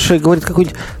хорошее, говорит,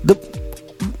 какое-нибудь...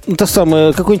 Это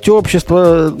самое, какое-нибудь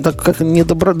общество, так как не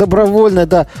добровольное,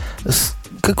 да,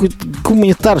 какой-то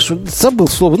гуманитарш, забыл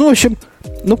слово. Ну, в общем,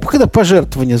 когда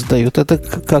пожертвования сдают, это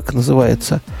как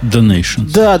называется?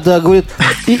 Donations. Да, говорит.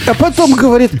 А потом,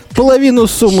 говорит, половину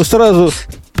суммы сразу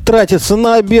тратится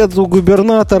на обед у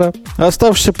губернатора, а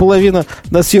оставшаяся половина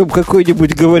на съем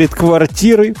какой-нибудь, говорит,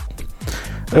 квартиры.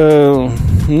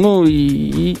 Ну,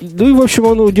 в общем,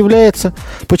 он удивляется,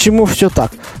 почему все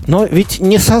так. Но ведь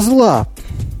не со зла.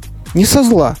 Не со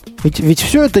зла. Ведь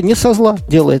все это не со зла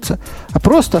делается, а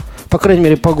просто, по крайней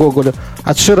мере, по Гоголю,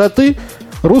 от широты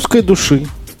русской души.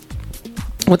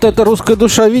 Вот эта русская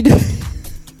душа, видит,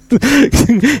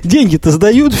 деньги-то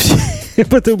сдают все,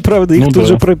 потом, правда, их тут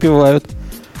же пропивают.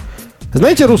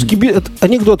 Знаете, русский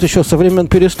анекдот еще со времен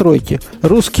перестройки.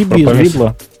 Русский бизнес.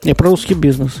 Не, про русский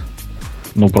бизнес.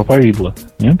 Ну, про повидло,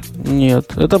 нет?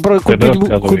 Нет, это про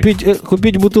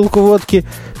купить бутылку водки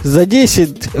за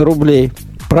 10 рублей,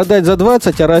 продать за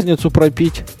 20, а разницу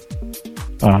пропить.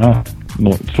 Ага.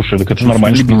 Ну, слушай, так это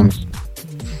нормальный бизнес.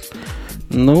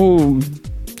 Ну,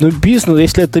 бизнес,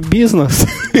 если это бизнес.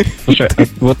 Слушай,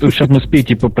 вот сейчас мы с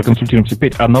Петей проконсультируемся.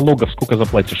 Петь, а налогов сколько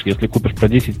заплатишь, если купишь про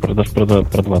 10, продашь про 20?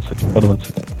 По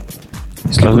 20.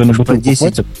 Если купишь по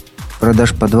 10,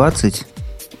 продашь по 20...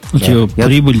 У тебя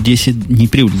прибыль 10, не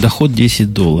прибыль, доход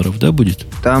 $10, да, будет?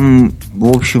 Там, в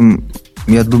общем,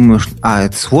 я думаю, что...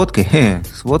 это с водкой?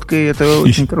 С водкой это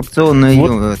очень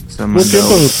коррупционная...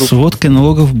 С водкой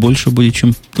налогов больше будет,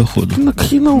 чем доходов. На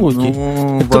какие налоги?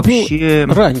 Ну, вообще...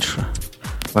 Раньше.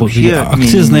 Вообще,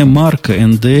 акцизная марка,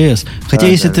 НДС. Хотя,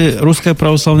 если ты русская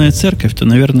православная церковь, то,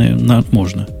 наверное,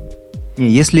 можно.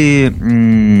 Если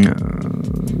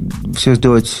все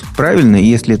сделать правильно, и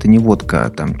если это не водка, а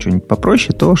там что-нибудь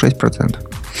попроще, то 6%.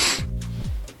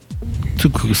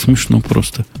 Так смешно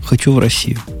просто. Хочу в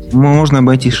Россию. Можно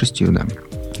обойтись 6, да.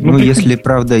 Ну, если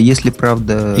правда... Если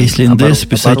НДС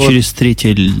писать через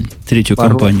третью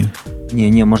компанию.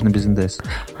 Не, можно без НДС.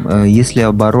 Если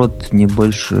оборот не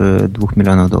больше $2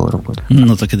 миллионов в год.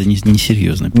 Ну, так это не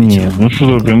серьезно.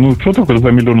 Что такое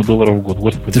 $2 миллиона в год?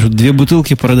 Господи. Ты же 2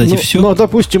 бутылки продать и все? Ну,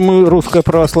 допустим, мы русская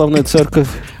православная церковь.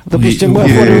 Допустим, мы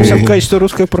оформимся в качестве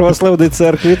русской православной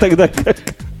церкви. И тогда как?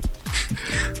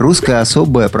 Русская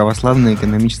особая православная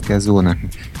экономическая зона.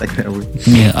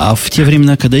 Не, а в те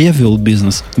времена, когда я вел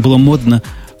бизнес, было модно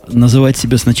называть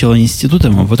себя сначала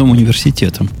институтом, а потом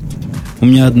университетом. У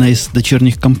меня одна из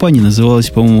дочерних компаний называлась,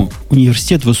 по-моему,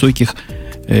 Университет высоких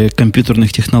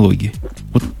компьютерных технологий.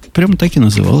 Вот прямо так и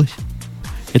называлась.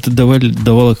 Это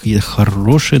давало какие-то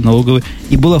хорошие налоговые...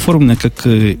 И было оформлено как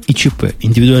ИЧП,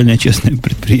 индивидуальное частное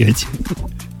предприятие.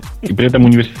 И при этом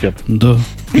университет. Да,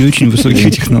 и очень высокие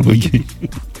технологии.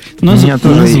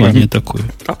 Название такое.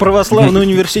 А православный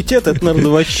университет, это,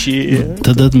 наверное, вообще...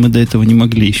 Тогда мы до этого не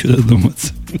могли еще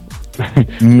додуматься.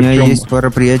 У меня есть пара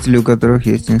приятелей, у которых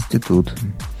есть институт.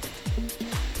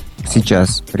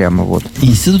 Сейчас прямо вот.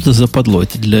 Институты западло,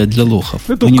 это для лохов.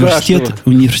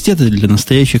 Университеты для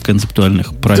настоящих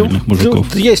концептуальных, правильных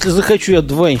мужиков. Если захочу, я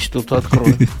 2 института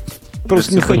открою.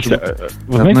 Просто не хочу.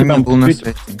 Вы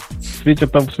знаете,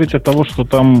 там в свете того, что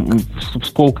там в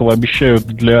Сколково обещают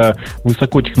для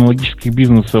высокотехнологических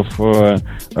бизнесов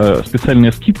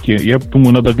специальные скидки, я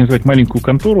думаю, надо организовать маленькую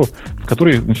контору, в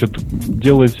которой, значит,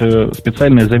 делать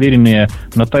специальные заверенные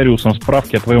нотариусом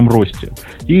справки о твоем росте.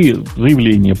 И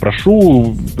заявление: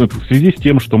 прошу в связи с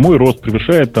тем, что мой рост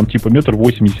превышает там типа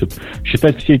 1,80 м,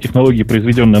 считать все технологии,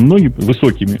 произведенные мной,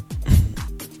 высокими.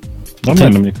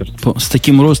 Нормально, мне кажется. С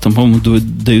таким ростом, по-моему,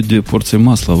 дают 2 порции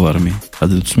масла в армии. А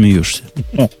ты тут смеешься.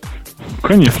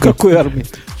 Конечно. В какой армии?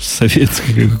 В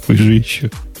советской, какой же еще?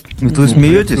 Вы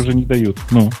смеетесь? Уже не дают.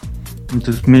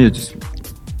 Вы смеетесь.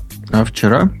 А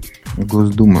вчера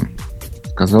Госдума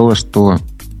сказала, что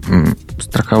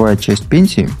страховая часть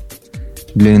пенсии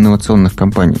для инновационных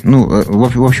компаний.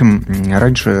 В общем,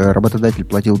 раньше работодатель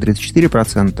платил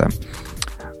 34%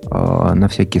 на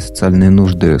всякие социальные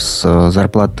нужды с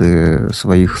зарплаты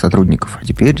своих сотрудников. А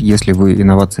теперь, если вы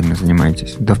инновациями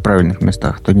занимаетесь, да в правильных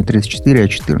местах, то не 34, а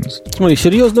 14. Смотри,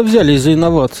 серьезно взялись за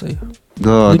инновации.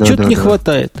 Да, да, что-то да, не да.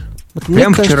 хватает.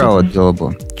 Прям вчера вот дело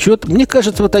было. Мне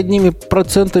кажется, вот одними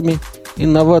процентами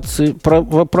инноваций,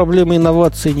 проблемы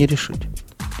инноваций не решить.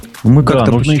 Мы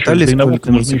как-то посчитали,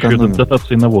 сколько мы сэкономим.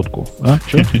 Дотации на водку.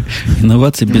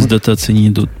 Инновации без дотации не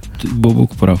идут.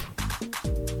 Бобук прав.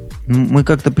 Мы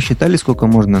как-то посчитали, сколько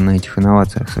можно на этих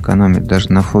инновациях сэкономить, даже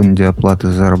на фонде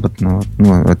оплаты заработного,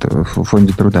 это в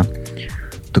фонде труда.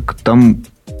 Так там,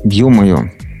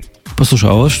 ё-моё. Послушай,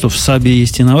 а у вас что, в САБе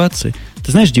есть инновации?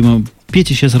 Ты знаешь, Дима,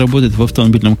 Петя сейчас работает в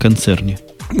автомобильном концерне.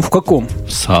 В каком?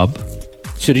 САБ.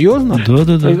 Серьезно?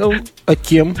 Да. А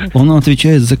кем? Он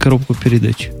отвечает за коробку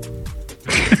передач.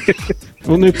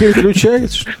 Он ее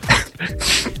переключает, что ли?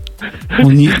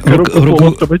 Он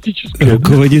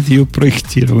руководит ее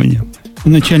проектированием.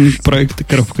 Начальник проекта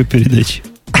коробка передач.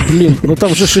 Блин,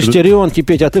 там же шестеренки,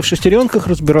 Петя, а ты в шестеренках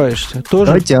разбираешься? Тоже?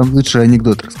 Давайте я вам лучше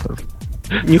анекдот расскажу.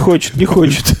 Не хочет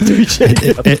отвечать.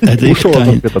 Это их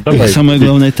тайна. Самая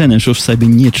главная тайна, что в САБе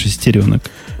нет шестеренок.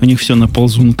 У них все на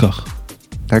ползунках.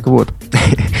 Так вот,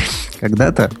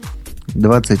 когда-то,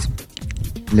 20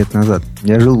 лет назад,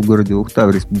 я жил в городе Ухта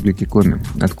в республике Коми,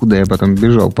 откуда я потом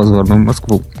бежал позорно в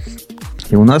Москву.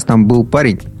 И у нас там был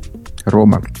парень,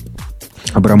 Рома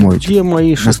Абрамович. Где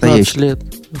мои 16 лет?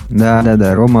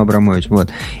 Да, Рома Абрамович. Вот.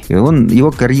 И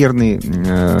его карьерный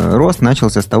рост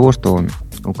начался с того, что он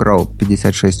украл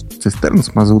 56 цистерн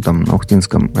с мазутом на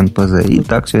Ухтинском НПЗ, и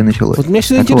так все и началось. Вот меня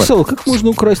всегда интересовало, как можно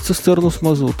украсть цистерну с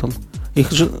мазутом?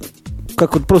 Их же,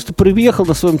 как вот просто приехал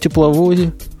на своем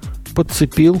тепловозе,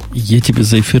 подцепил. Я тебе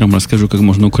за эфиром расскажу, как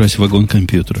можно украсть вагон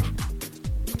компьютеров.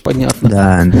 Понятно.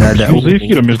 Да. За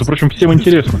эфиром, между прочим, всем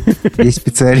интересно. Есть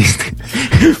специалисты.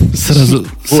 Сразу,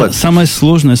 самое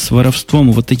сложное с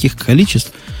воровством вот таких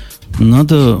количеств,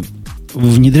 надо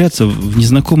внедряться в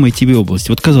незнакомые тебе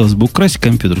области. Вот, казалось бы, украсть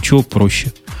компьютер, чего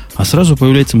проще. А сразу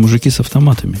появляются мужики с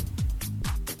автоматами.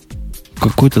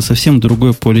 Какое-то совсем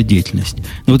другое поле деятельности.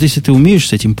 Но вот если ты умеешь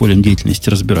с этим полем деятельности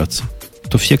разбираться,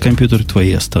 то все компьютеры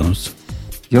твои останутся.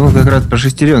 Я вам как раз про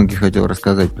шестеренки хотел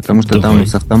рассказать, потому что там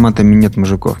с автоматами нет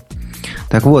мужиков.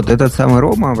 Так вот, этот самый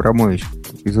Рома Абрамович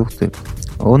из Ухты,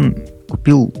 он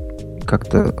купил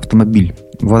как-то автомобиль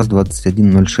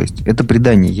ВАЗ-2106. Это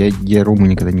предание, я Рому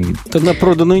никогда не видел. Это на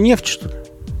проданную нефть, что ли?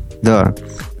 Да,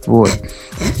 вот.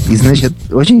 И, значит,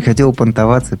 очень хотел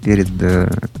понтоваться перед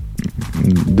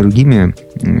другими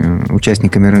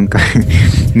участниками рынка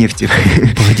нефти.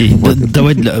 Погоди,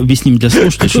 давай объясним для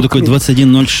слушателей, что такое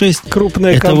 2106.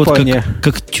 Крупная это компания. Вот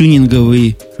как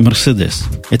тюнинговый Мерседес.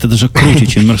 Это даже круче,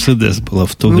 чем Мерседес было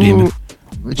в то время.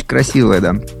 Очень красивая,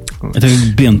 да. Это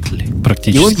как Бентли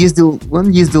практически. И он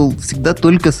ездил всегда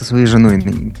только со своей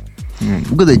женой.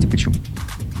 Угадайте, почему?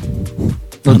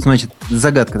 Вот, значит,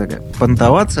 загадка такая.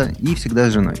 Понтоваться и всегда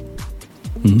с женой.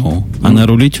 Она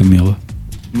рулить умела.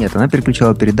 Нет, она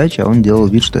переключала передачи, а он делал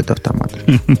вид, что это автомат.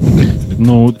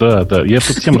 Да. Я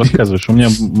тут всем рассказываю, что у меня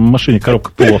в машине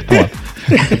коробка полуавтомат.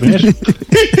 Понимаешь?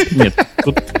 Нет,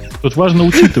 тут важно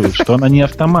учитывать, что она не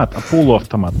автомат, а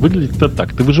полуавтомат. Выглядит это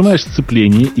так. Ты выжимаешь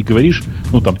сцепление и говоришь,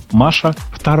 Маша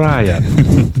вторая.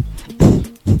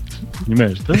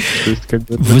 Понимаешь, да? То есть,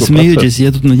 вы смеетесь,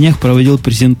 я тут на днях проводил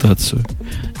презентацию.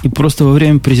 И просто во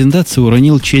время презентации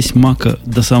уронил честь Мака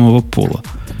до самого пола.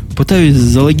 Пытаюсь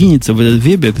залогиниться в этот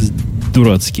вебекс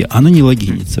дурацкий, оно не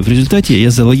логинится. В результате я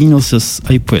залогинился с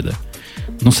iPad.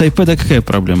 Но с iPad какая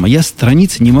проблема? Я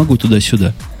страницы не могу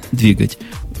туда-сюда двигать.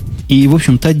 И, в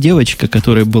общем, та девочка,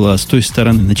 которая была с той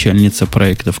стороны начальница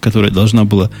проектов, которая должна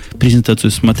была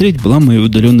презентацию смотреть, была моей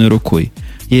удаленной рукой.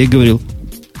 Я ей говорил,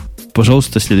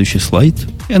 пожалуйста, следующий слайд.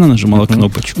 И она нажимала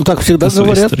кнопочку. Ну, так всегда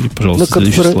говорят стороне, пожалуйста,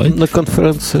 следующий слайд. на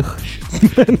конференциях.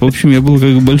 В общем, я был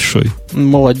как большой.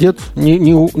 Молодец,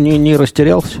 не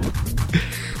растерялся.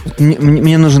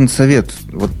 Мне нужен совет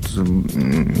вот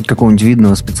какого-нибудь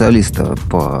видного специалиста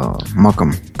по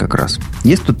макам как раз.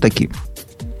 Есть тут такие?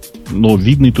 Но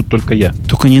видный тут только я.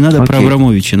 Только не надо про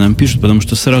Абрамовича нам пишут, потому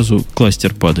что сразу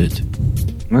кластер падает.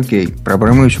 Окей, про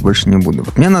Абрамовича больше не буду.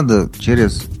 Вот мне надо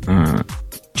через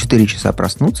 4 часа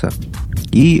проснуться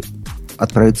и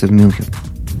отправиться в Мюнхен.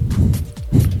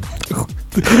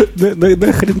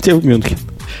 Нахрен тебе в Мюнхен?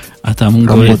 А там,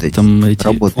 говорит, там эти...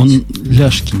 Он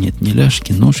ляжки, нет, не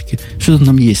ляжки, ножки. Что-то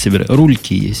там есть, собирай.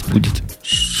 Рульки есть будет.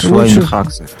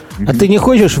 Швайнхаксы. А ты не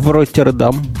хочешь в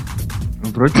Роттердам?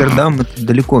 В Роттердам это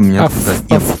далеко меня туда.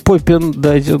 А в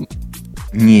Поппендайзен?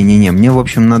 Не-не-не, мне, в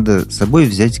общем, надо с собой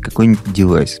взять какой-нибудь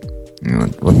девайс.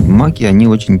 Вот маки, они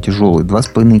очень тяжелые.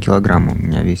 2,5 килограмма у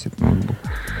меня весит ноутбук.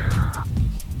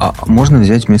 А можно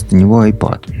взять вместо него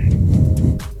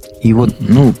iPad. И вот,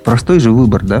 простой же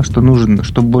выбор, да, что нужно,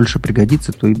 что больше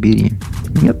пригодится, то и бери.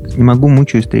 Нет, не могу,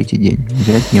 мучаюсь третий день.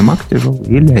 Взять мне Mac тяжелый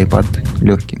или iPad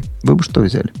легкий. Вы бы что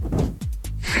взяли?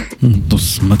 Ну,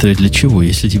 смотря для чего.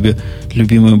 Если тебе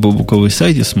любимые бабуковые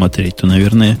сайты смотреть, то,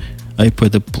 наверное,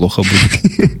 iPad плохо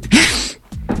будет.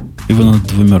 Его надо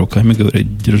 2 руками,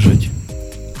 говорят, держать.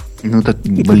 Ну так,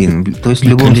 то есть в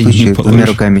любом случае 2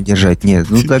 руками держать. Нет,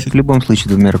 так в любом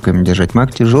случае 2 руками держать.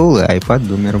 Mac тяжелый, а iPad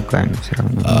 2 руками все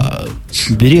равно.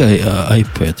 Бери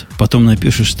iPad, потом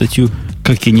напишешь статью,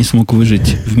 как я не смог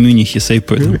выжить в Мюнхене с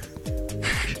iPad.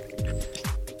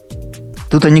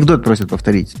 Тут анекдот просят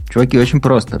повторить. Чуваки, очень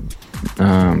просто.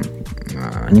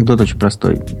 Анекдот очень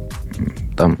простой.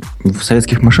 Там в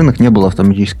советских машинах не было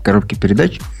автоматической коробки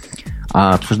передач,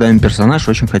 а обсуждаемый персонаж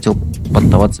очень хотел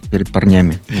понтоваться перед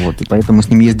парнями. Вот, и поэтому с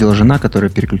ним ездила жена, которая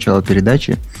переключала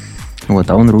передачи,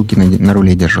 а он руки на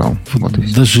руле держал. Вот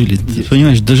дожили.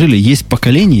 Понимаешь, дожили. Есть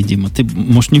поколение, Дима, ты,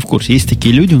 может, не в курсе. Есть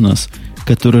такие люди у нас,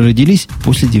 которые родились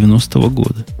после 90-го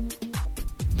года.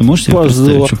 Ты можешь себе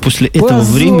представить, что после этого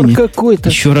времени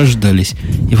еще рождались.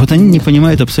 И вот они не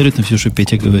понимают абсолютно все, что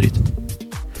Петя говорит.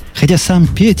 Хотя сам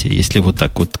Петя, если вот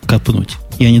так вот копнуть,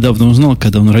 я недавно узнал,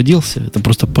 когда он родился, это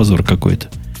просто позор какой-то.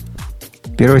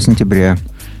 1 сентября.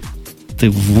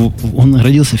 Он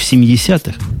родился в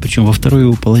 70-х, причем во второй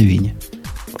его половине.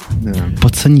 Да.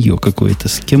 Пацанье какое-то.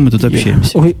 С кем мы тут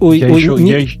общаемся?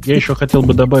 Я еще хотел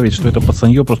бы добавить, что это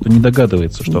пацанье просто не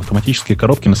догадывается, что автоматические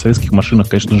коробки на советских машинах,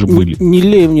 конечно же, были. Не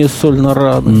лей мне соль на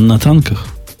раны. На танках?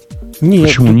 Нет.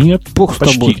 Почему нет? Бог с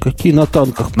тобой. Какие на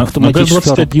танках? На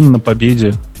ГАЗ-21 на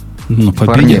Победе. На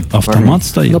Победе автомат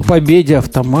стоял? На Победе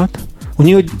автомат? У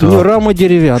нее рама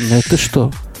деревянная. Ты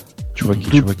что?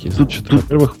 Чуваки, значит,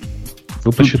 во-первых,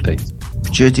 вы посчитайте.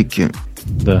 В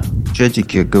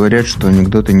чатике говорят, что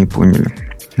анекдоты не поняли.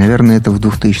 Наверное, это в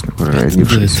 2000-х уже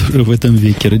родившись. Да, уже в этом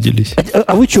веке родились.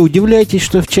 А вы что, удивляетесь,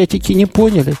 что в чатике не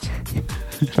поняли?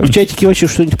 А в чатике вообще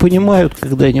что-нибудь понимают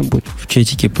когда-нибудь? В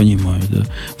чатике понимают, да.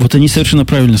 Вот они совершенно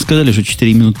правильно сказали, что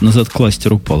 4 минуты назад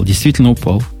кластер упал. Действительно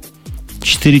упал.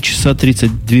 4 часа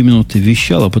 32 минуты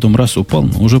вещал, а потом раз упал,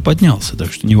 но уже поднялся,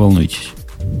 так что не волнуйтесь.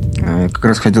 Я как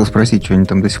раз хотел спросить, что они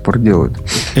там до сих пор делают.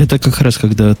 Это как раз,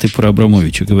 когда ты про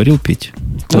Абрамовича говорил, Петь.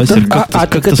 Кластер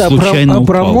как-то случайно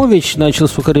Абрамович начал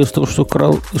свой с того, что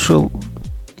шел...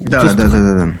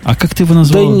 Да. А как ты его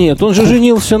назвал? Да нет, он же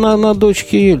женился на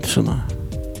дочке Ельцина.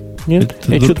 Нет?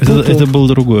 Это был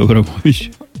другой Абрамович.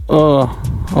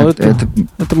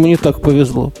 Это мне так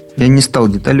повезло. Я не стал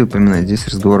детали упоминать. Здесь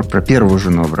разговор про первую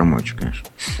жену Абрамовича, конечно.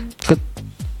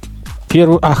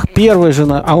 Первая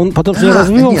жена. А он потом с ней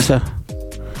развелся?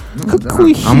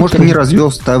 Какой хитрый. А может, не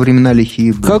развелся-то, а времена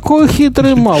лихие были. Какой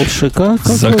хитрый малшик, а?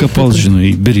 Закопал жену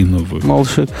и бери новую.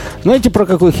 Малшик. Знаете, про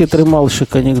какой хитрый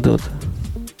малшик анекдот?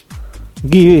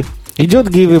 Идет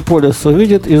Гиви по лесу,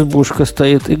 видит, избушка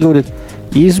стоит и говорит: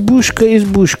 избушка,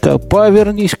 избушка,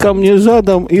 повернись ко мне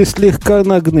задом и слегка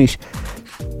нагнись.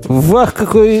 Вах,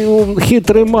 какой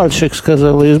хитрый мальчик,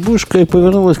 сказала избушка и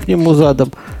повернулась к нему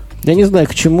задом. Я не знаю,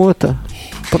 к чему это.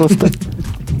 Просто...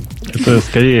 Это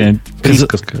скорее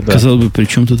присказка. Казалось бы, при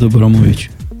чем тут Абрамович?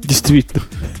 Действительно.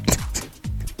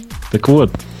 Так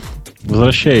вот,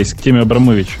 возвращаясь к теме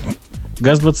Абрамовича.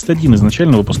 ГАЗ-21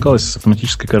 изначально выпускалась с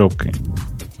автоматической коробкой.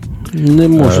 Не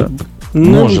может.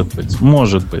 Может быть.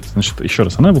 Значит, еще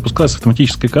раз, она выпускалась с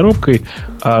автоматической коробкой,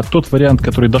 а тот вариант,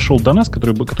 который дошел до нас,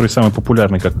 который самый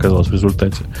популярный, как оказалось в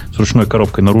результате, с ручной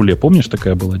коробкой на руле, помнишь,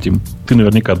 такая была, Дим? Ты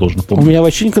наверняка должен помнить. У меня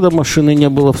вообще никогда машины не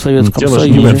было в Советском Союзе.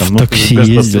 Не в этом, такси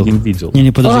ездил. видел.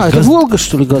 Не, подожди, это Волга,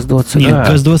 что ли, ГАЗ-21? Нет,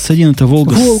 ГАЗ-21 это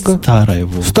Волга. Старая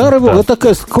Волга. Старая Волга, это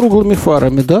такая с круглыми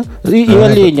фарами, да? И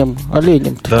оленем.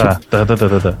 Да.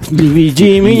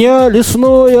 Веди меня,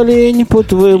 лесной олень, по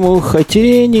твоему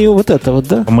хотению. Вот это вот,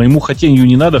 да? По моему хотению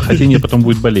не надо, хотение потом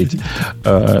будет болеть.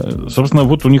 Собственно,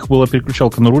 вот у них была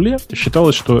переключалка на руле.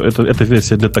 Считалось, что это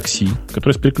версия для такси,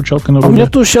 которая с переключалкой на руле. А у меня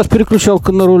тоже сейчас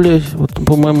переключалка на руле, вот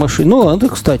по моей машине. Ну ладно,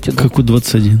 кстати. Да. Как у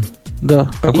 21. Да.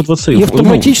 Как у 21. И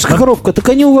автоматическая коробка. Так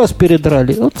они у вас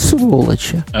передрали. Вот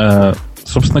сволочи.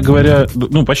 Собственно говоря,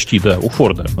 почти, да, у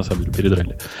Форда, на самом деле,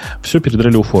 передрали. Все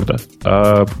передрали у Форда.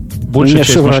 А большая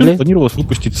часть машин планировалась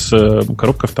выпустить с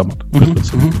коробкой автомат.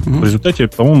 В результате,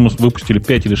 по-моему, выпустили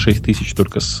 5 или 6 тысяч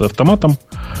только с автоматом.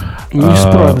 Не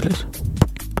справились.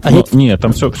 Нет,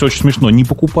 там все очень смешно. Не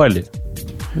покупали.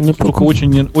 Только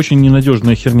очень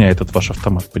ненадежная херня этот ваш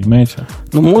автомат, понимаете?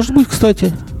 Ну, может быть,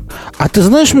 кстати. А ты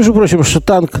знаешь, между прочим, что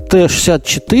танк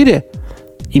Т-64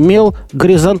 имел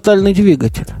горизонтальный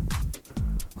двигатель?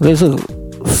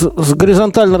 С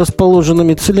горизонтально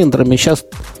расположенными цилиндрами. Сейчас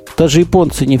даже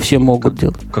японцы не все могут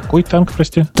делать. Какой танк,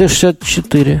 прости?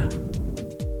 Т-64.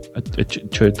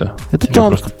 Что это? Это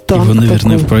танк. Его,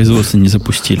 наверное, в производство не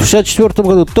запустили. В 1964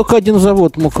 году только один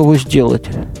завод мог его сделать.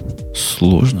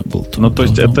 Сложно был. То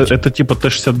есть это типа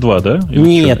Т-62, да?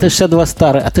 Нет, Т-62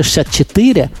 старый, а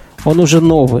Т-64, он уже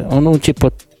новый. Он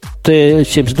типа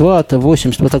Т-72,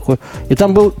 Т-80, вот такой. И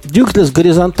там был двигатель с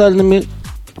горизонтальными...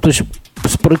 То есть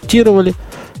спроектировали.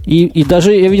 И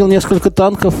даже я видел несколько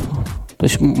танков. То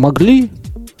есть могли,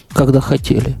 когда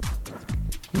хотели.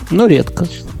 Но редко.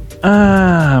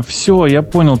 Все, я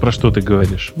понял, про что ты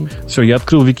говоришь. Все, я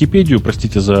открыл Википедию,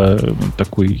 простите за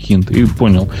такой хинт, и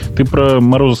понял. Ты про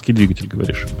морозовский двигатель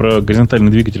говоришь, про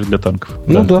горизонтальный двигатель для танков.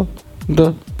 Ну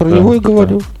да. Про него и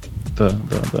говорю. Да.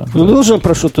 Ну, должен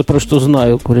про что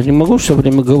знаю. Говорю, не могу все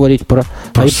время говорить про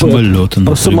самолеты, например.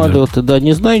 Про самолеты, да.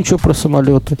 Не знаю ничего про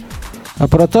самолеты. А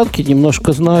про танки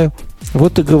немножко знаю.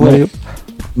 Вот и говорю.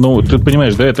 Ну, ты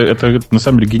понимаешь, да, это на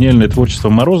самом деле гениальное творчество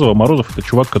Морозова. Морозов — это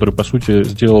чувак, который, по сути,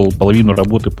 сделал половину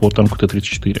работы по танку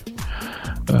Т-34.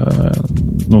 То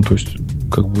есть,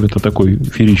 как бы это такой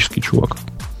феерический чувак.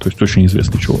 То есть, очень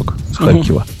известный чувак с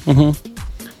Харькова.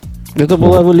 Это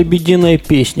была его лебединая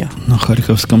песня. На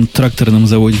Харьковском тракторном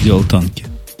заводе делал танки.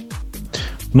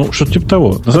 Что-то типа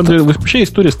того. На самом деле, вообще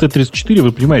история с Т-34,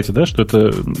 вы понимаете, да, что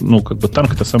это,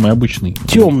 танк это самый обычный.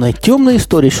 Темная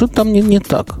история. Что-то там не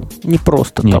так. Не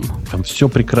просто. Нет, там все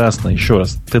прекрасно. Еще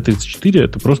раз. Т-34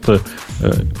 это просто,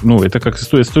 это как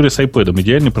история с iPad.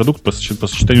 Идеальный продукт по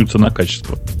сочетанию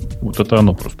цена-качество. Вот это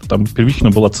оно просто. Там первично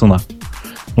была цена.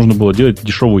 Нужно было делать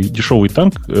дешевый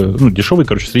танк, дешевый,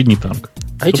 средний танк.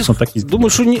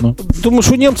 Думаешь,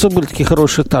 у немцев были такие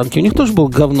хорошие танки? У них тоже было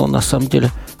говно, на самом деле.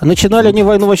 А начинали они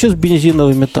войну вообще с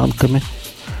бензиновыми танками.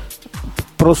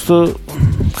 Просто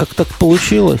как так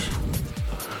получилось?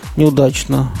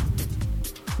 Неудачно.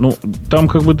 Там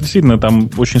действительно, там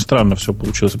очень странно все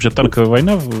получилось. Вообще танковая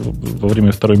война во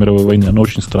время Второй мировой войны, она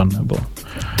очень странная была.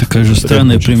 Такая же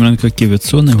странная, примерно как и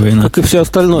авиационная война. Как и все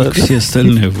остальное. Как все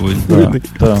остальные войны.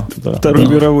 Да. Второй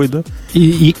мировой, да?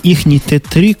 И ихний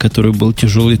Т-3, который был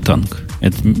тяжелый танк,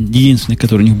 это единственный,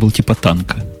 который у них был типа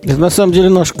танка. Это на самом деле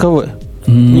наш КВ.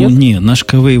 Не, наш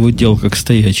КВ его делал как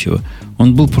стоячего.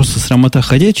 Он был просто срамота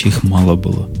ходячая, их мало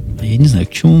было. Я не знаю,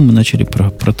 к чему мы начали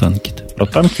про танки-то. Про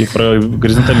танки, про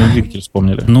горизонтальный двигатель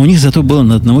вспомнили. Но у них зато было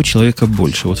на одного человека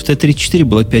больше. Вот в Т-34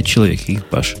 было 5 человек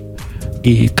экипаж.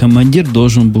 И командир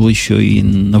должен был еще и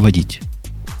наводить.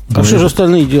 А что же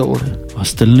остальные делали?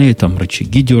 Остальные там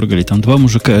рычаги дергали. Там 2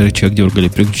 мужика рычаг дергали.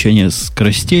 Переключение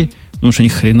скоростей. Потому что они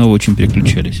хреново очень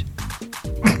переключались.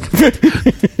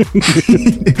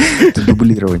 Это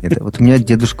дублирование, да. Вот у меня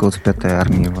дедушка в 5-й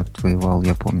армии воевал,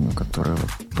 я помню, который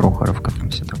Прохоровка, там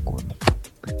все такое.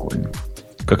 Прикольно.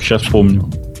 Как сейчас помню.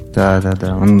 Да.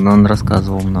 Он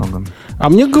рассказывал много. А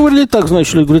мне говорили так,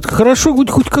 значит, говорит, хорошо,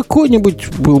 хоть какой-нибудь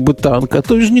был бы танк, а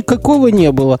то же никакого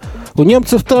не было. У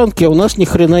немцев танки, а у нас ни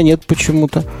хрена нет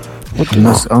почему-то. Вот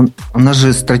у нас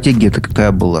же стратегия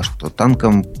такая была, что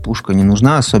танкам пушка не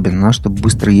нужна особенно, надо, чтобы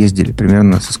быстро ездили,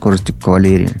 примерно со скоростью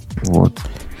кавалерии. Вот.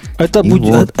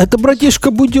 Это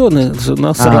братишка Буденный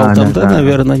насрал там, да,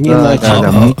 наверное, не иначе.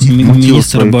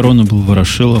 Министр обороны был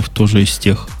Ворошилов, тоже из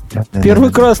тех. Первый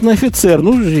красный офицер,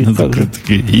 как же.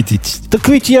 Так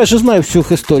ведь я же знаю всю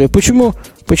их историю. Почему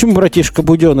братишка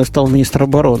Буденный стал министром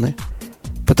обороны?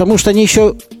 Потому что они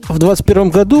еще в 21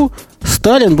 году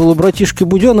Сталин был у братишки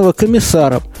Буденова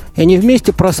комиссаром, и они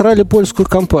вместе просрали польскую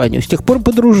компанию. С тех пор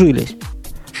подружились.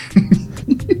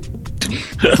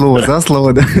 Слово за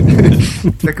слово, да?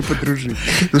 Так и подружились.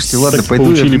 Слушайте, ладно,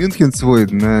 пойду я в Мюнхен свой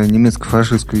на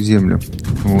немецко-фашистскую землю.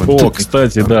 О,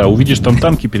 кстати, да, увидишь там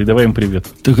танки, передавай им привет.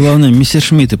 Ты, главное,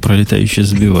 мессершмитты пролетающие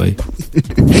сбивай.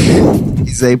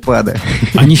 Из айпада.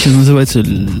 Они сейчас называются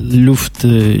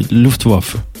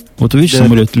Люфтваффе. Вот увидишь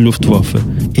самолет Люфтваффе,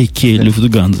 а.к.а.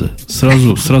 Люфтганза,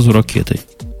 сразу ракетой.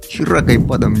 Херак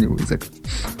айпадом в него язык.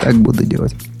 Так буду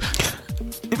делать.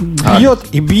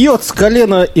 Бьет с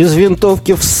колена из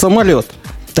винтовки в самолет.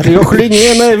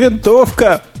 Трехлинейная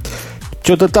винтовка.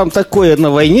 Что-то там такое на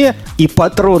войне. И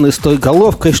патроны с той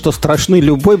головкой, что страшны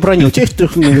любой броне. У тебя есть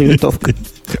трехлинейная винтовка?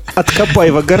 Откопай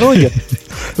в огороде.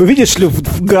 Увидишь ли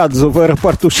в Гадзу в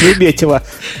аэропорту Шереметьево,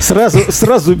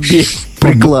 сразу бей.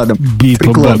 Прикладом. Бей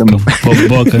по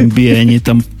бакам бей. Они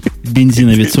там бензин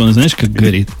авиационный, знаешь, как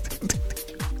горит?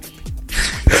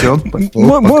 Все,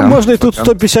 можно и тут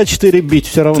 154 бить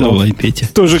все равно. Давай, Петя.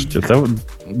 Тоже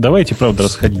давайте, правда,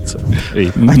 расходиться.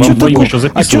 Эй, А что еще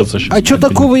записываться. что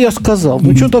такого я сказал?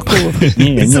 Ну, что такого?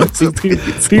 Нет,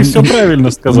 ты все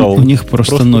правильно сказал. У них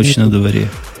просто ночь на дворе.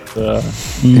 Да.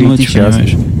 Ночь,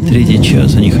 понимаешь? 3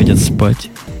 час, они хотят спать.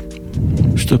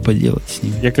 Что поделать с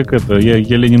ними? Я как это, я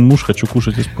Ленин муж, хочу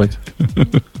кушать и спать.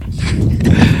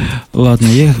 Ладно,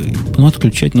 я их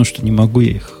отключать, но что не могу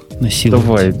я их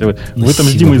насиловать. Давай. Вы там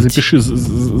с Димой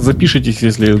запишитесь,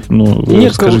 если,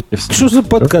 скажите все. Что за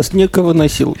подкаст? Некого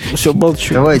насиловать. Все,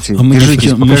 молчу. Давайте, а мы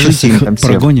сейчас их там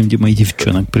прогоним, Дима, и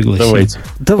девчонок пригласим.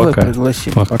 Давай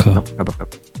пригласим. Пока.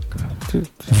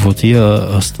 Вот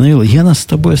я остановил. Я нас с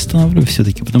тобой остановлю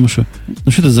все-таки, потому что,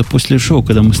 что это за после шоу,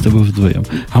 когда мы с тобой вдвоем?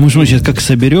 А мы сейчас как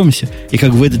соберемся и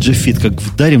как в этот же фит, как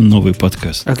вдарим новый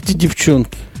подкаст. А где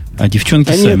девчонки? А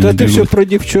девчонки сами нет, набегут. это все про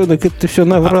девчонок, это ты все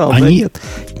наврал. Нет.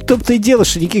 В том-то и дело,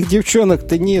 что никаких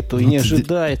девчонок-то нету и не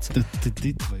ожидается. Ты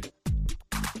твой.